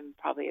Lifetime,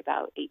 probably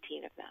about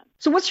 18 of them.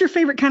 So what's your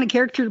favorite kind of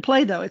character to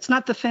play, though? It's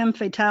not the femme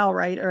fatale,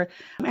 right? Or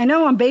I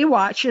know on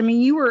Baywatch, I mean,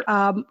 you were,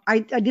 I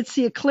did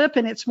see a clip,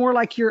 and it's more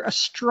like you're a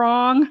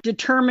strong,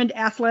 determined,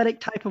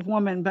 athletic type of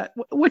woman. But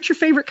what's your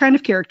favorite kind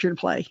of character to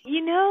play?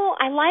 You know,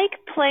 I like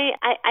playing,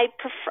 I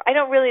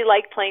don't really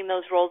like playing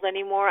those roles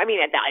anymore. I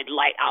mean,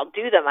 I'll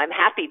do them. I'm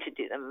happy to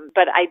do them.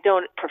 But I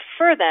don't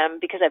prefer them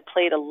because I've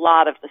played a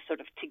lot of the sort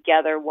of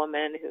together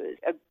woman who's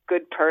a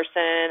good person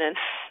and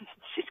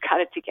she's got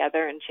it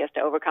together and she has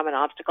to overcome an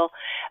obstacle.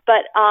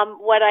 But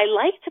what I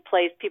like to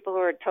play is people who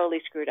are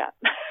totally screwed up.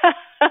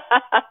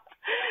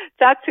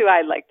 That's who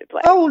I like to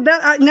play. Oh,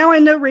 now I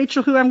know,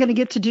 Rachel, who I'm going to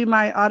get to do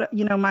my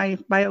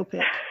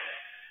biopic.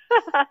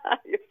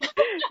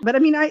 But I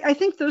mean, I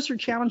think those are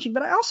challenging,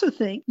 but I also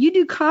think you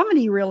do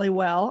comedy really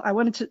well. I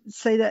wanted to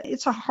say that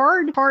it's a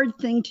hard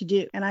thing to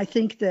do. And I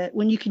think that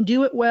when you can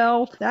do it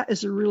well, that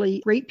is a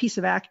really great piece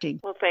of acting.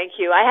 Well, thank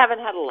you. I haven't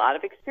had a lot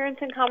of experience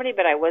in comedy,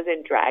 but I was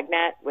in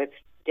Dragnet with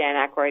Dan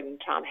Aykroyd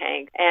and Tom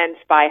Hanks, and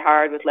Spy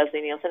Hard with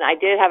Leslie Nielsen. I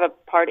did have a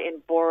part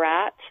in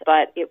Borat,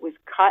 but it was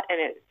cut, and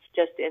it's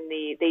just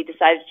they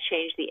decided to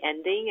change the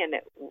ending, and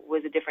it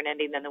was a different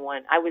ending than the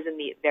one. I was in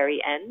the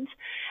very end.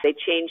 They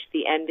changed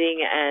the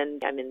ending,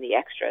 and I'm in the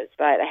extras,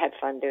 but I had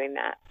fun doing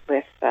that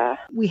with...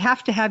 We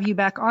have to have you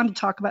back on to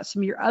talk about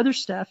some of your other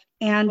stuff.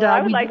 And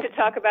I would like to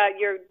talk about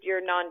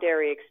your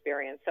non-dairy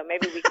experience, so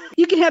maybe we can...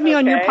 You can have me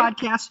on your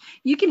podcast.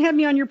 You can have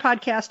me on your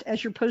podcast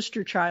as your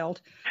poster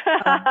child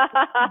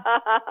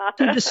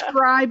to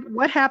describe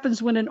what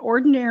happens when an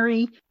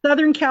ordinary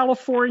Southern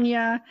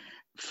California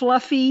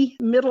fluffy,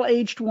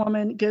 middle-aged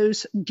woman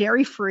goes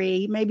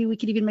dairy-free. Maybe we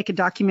could even make a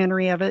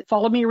documentary of it.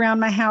 Follow me around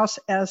my house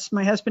as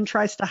my husband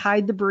tries to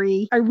hide the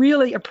brie. I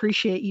really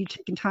appreciate you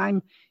taking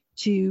time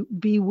to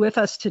be with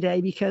us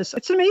today, because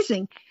it's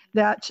amazing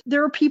that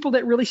there are people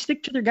that really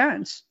stick to their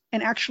guns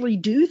and actually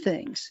do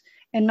things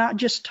and not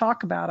just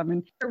talk about them.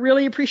 And I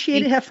really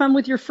appreciate it. Have fun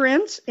with your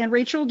friends. And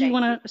Rachel, do you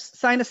want to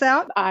sign us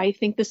out? I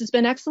think this has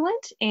been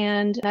excellent.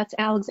 And that's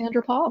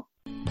Alexandra Paul.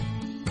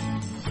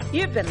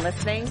 You've been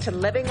listening to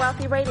Living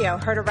Wealthy Radio,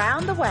 heard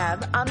around the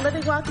web on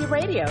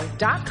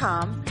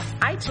livingwealthyradio.com,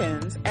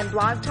 iTunes, and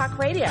Blog Talk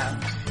Radio.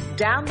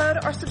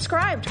 Download or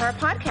subscribe to our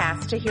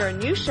podcast to hear a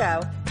new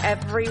show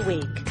every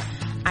week.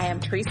 I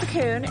am Teresa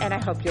Kuhn, and I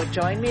hope you'll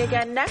join me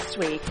again next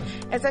week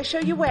as I show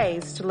you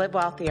ways to live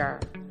wealthier.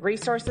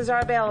 Resources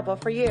are available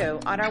for you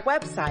on our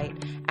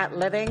website at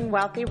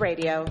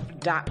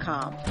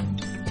livingwealthyradio.com.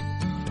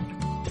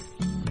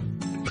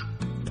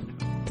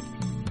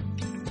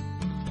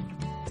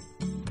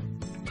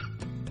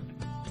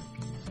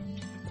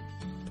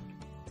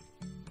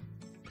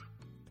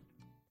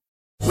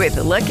 With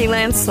the Lucky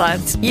Land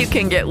Slots, you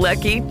can get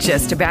lucky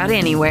just about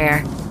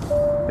anywhere.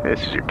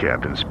 This is your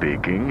captain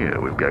speaking.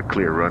 We've got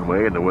clear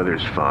runway and the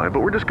weather's fine,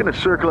 but we're just going to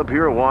circle up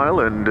here a while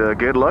and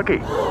get lucky.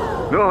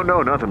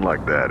 No, nothing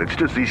like that. It's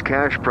just these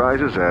cash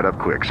prizes add up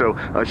quick. So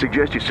I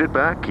suggest you sit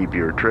back, keep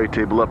your tray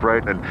table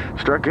upright, and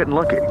start getting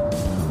lucky.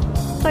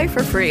 Play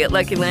for free at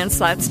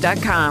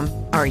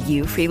LuckyLandSlots.com. Are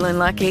you feeling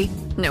lucky?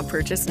 No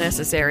purchase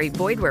necessary.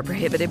 Void where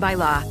prohibited by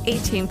law.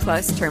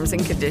 18+ terms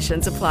and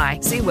conditions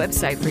apply. See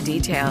website for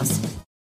details.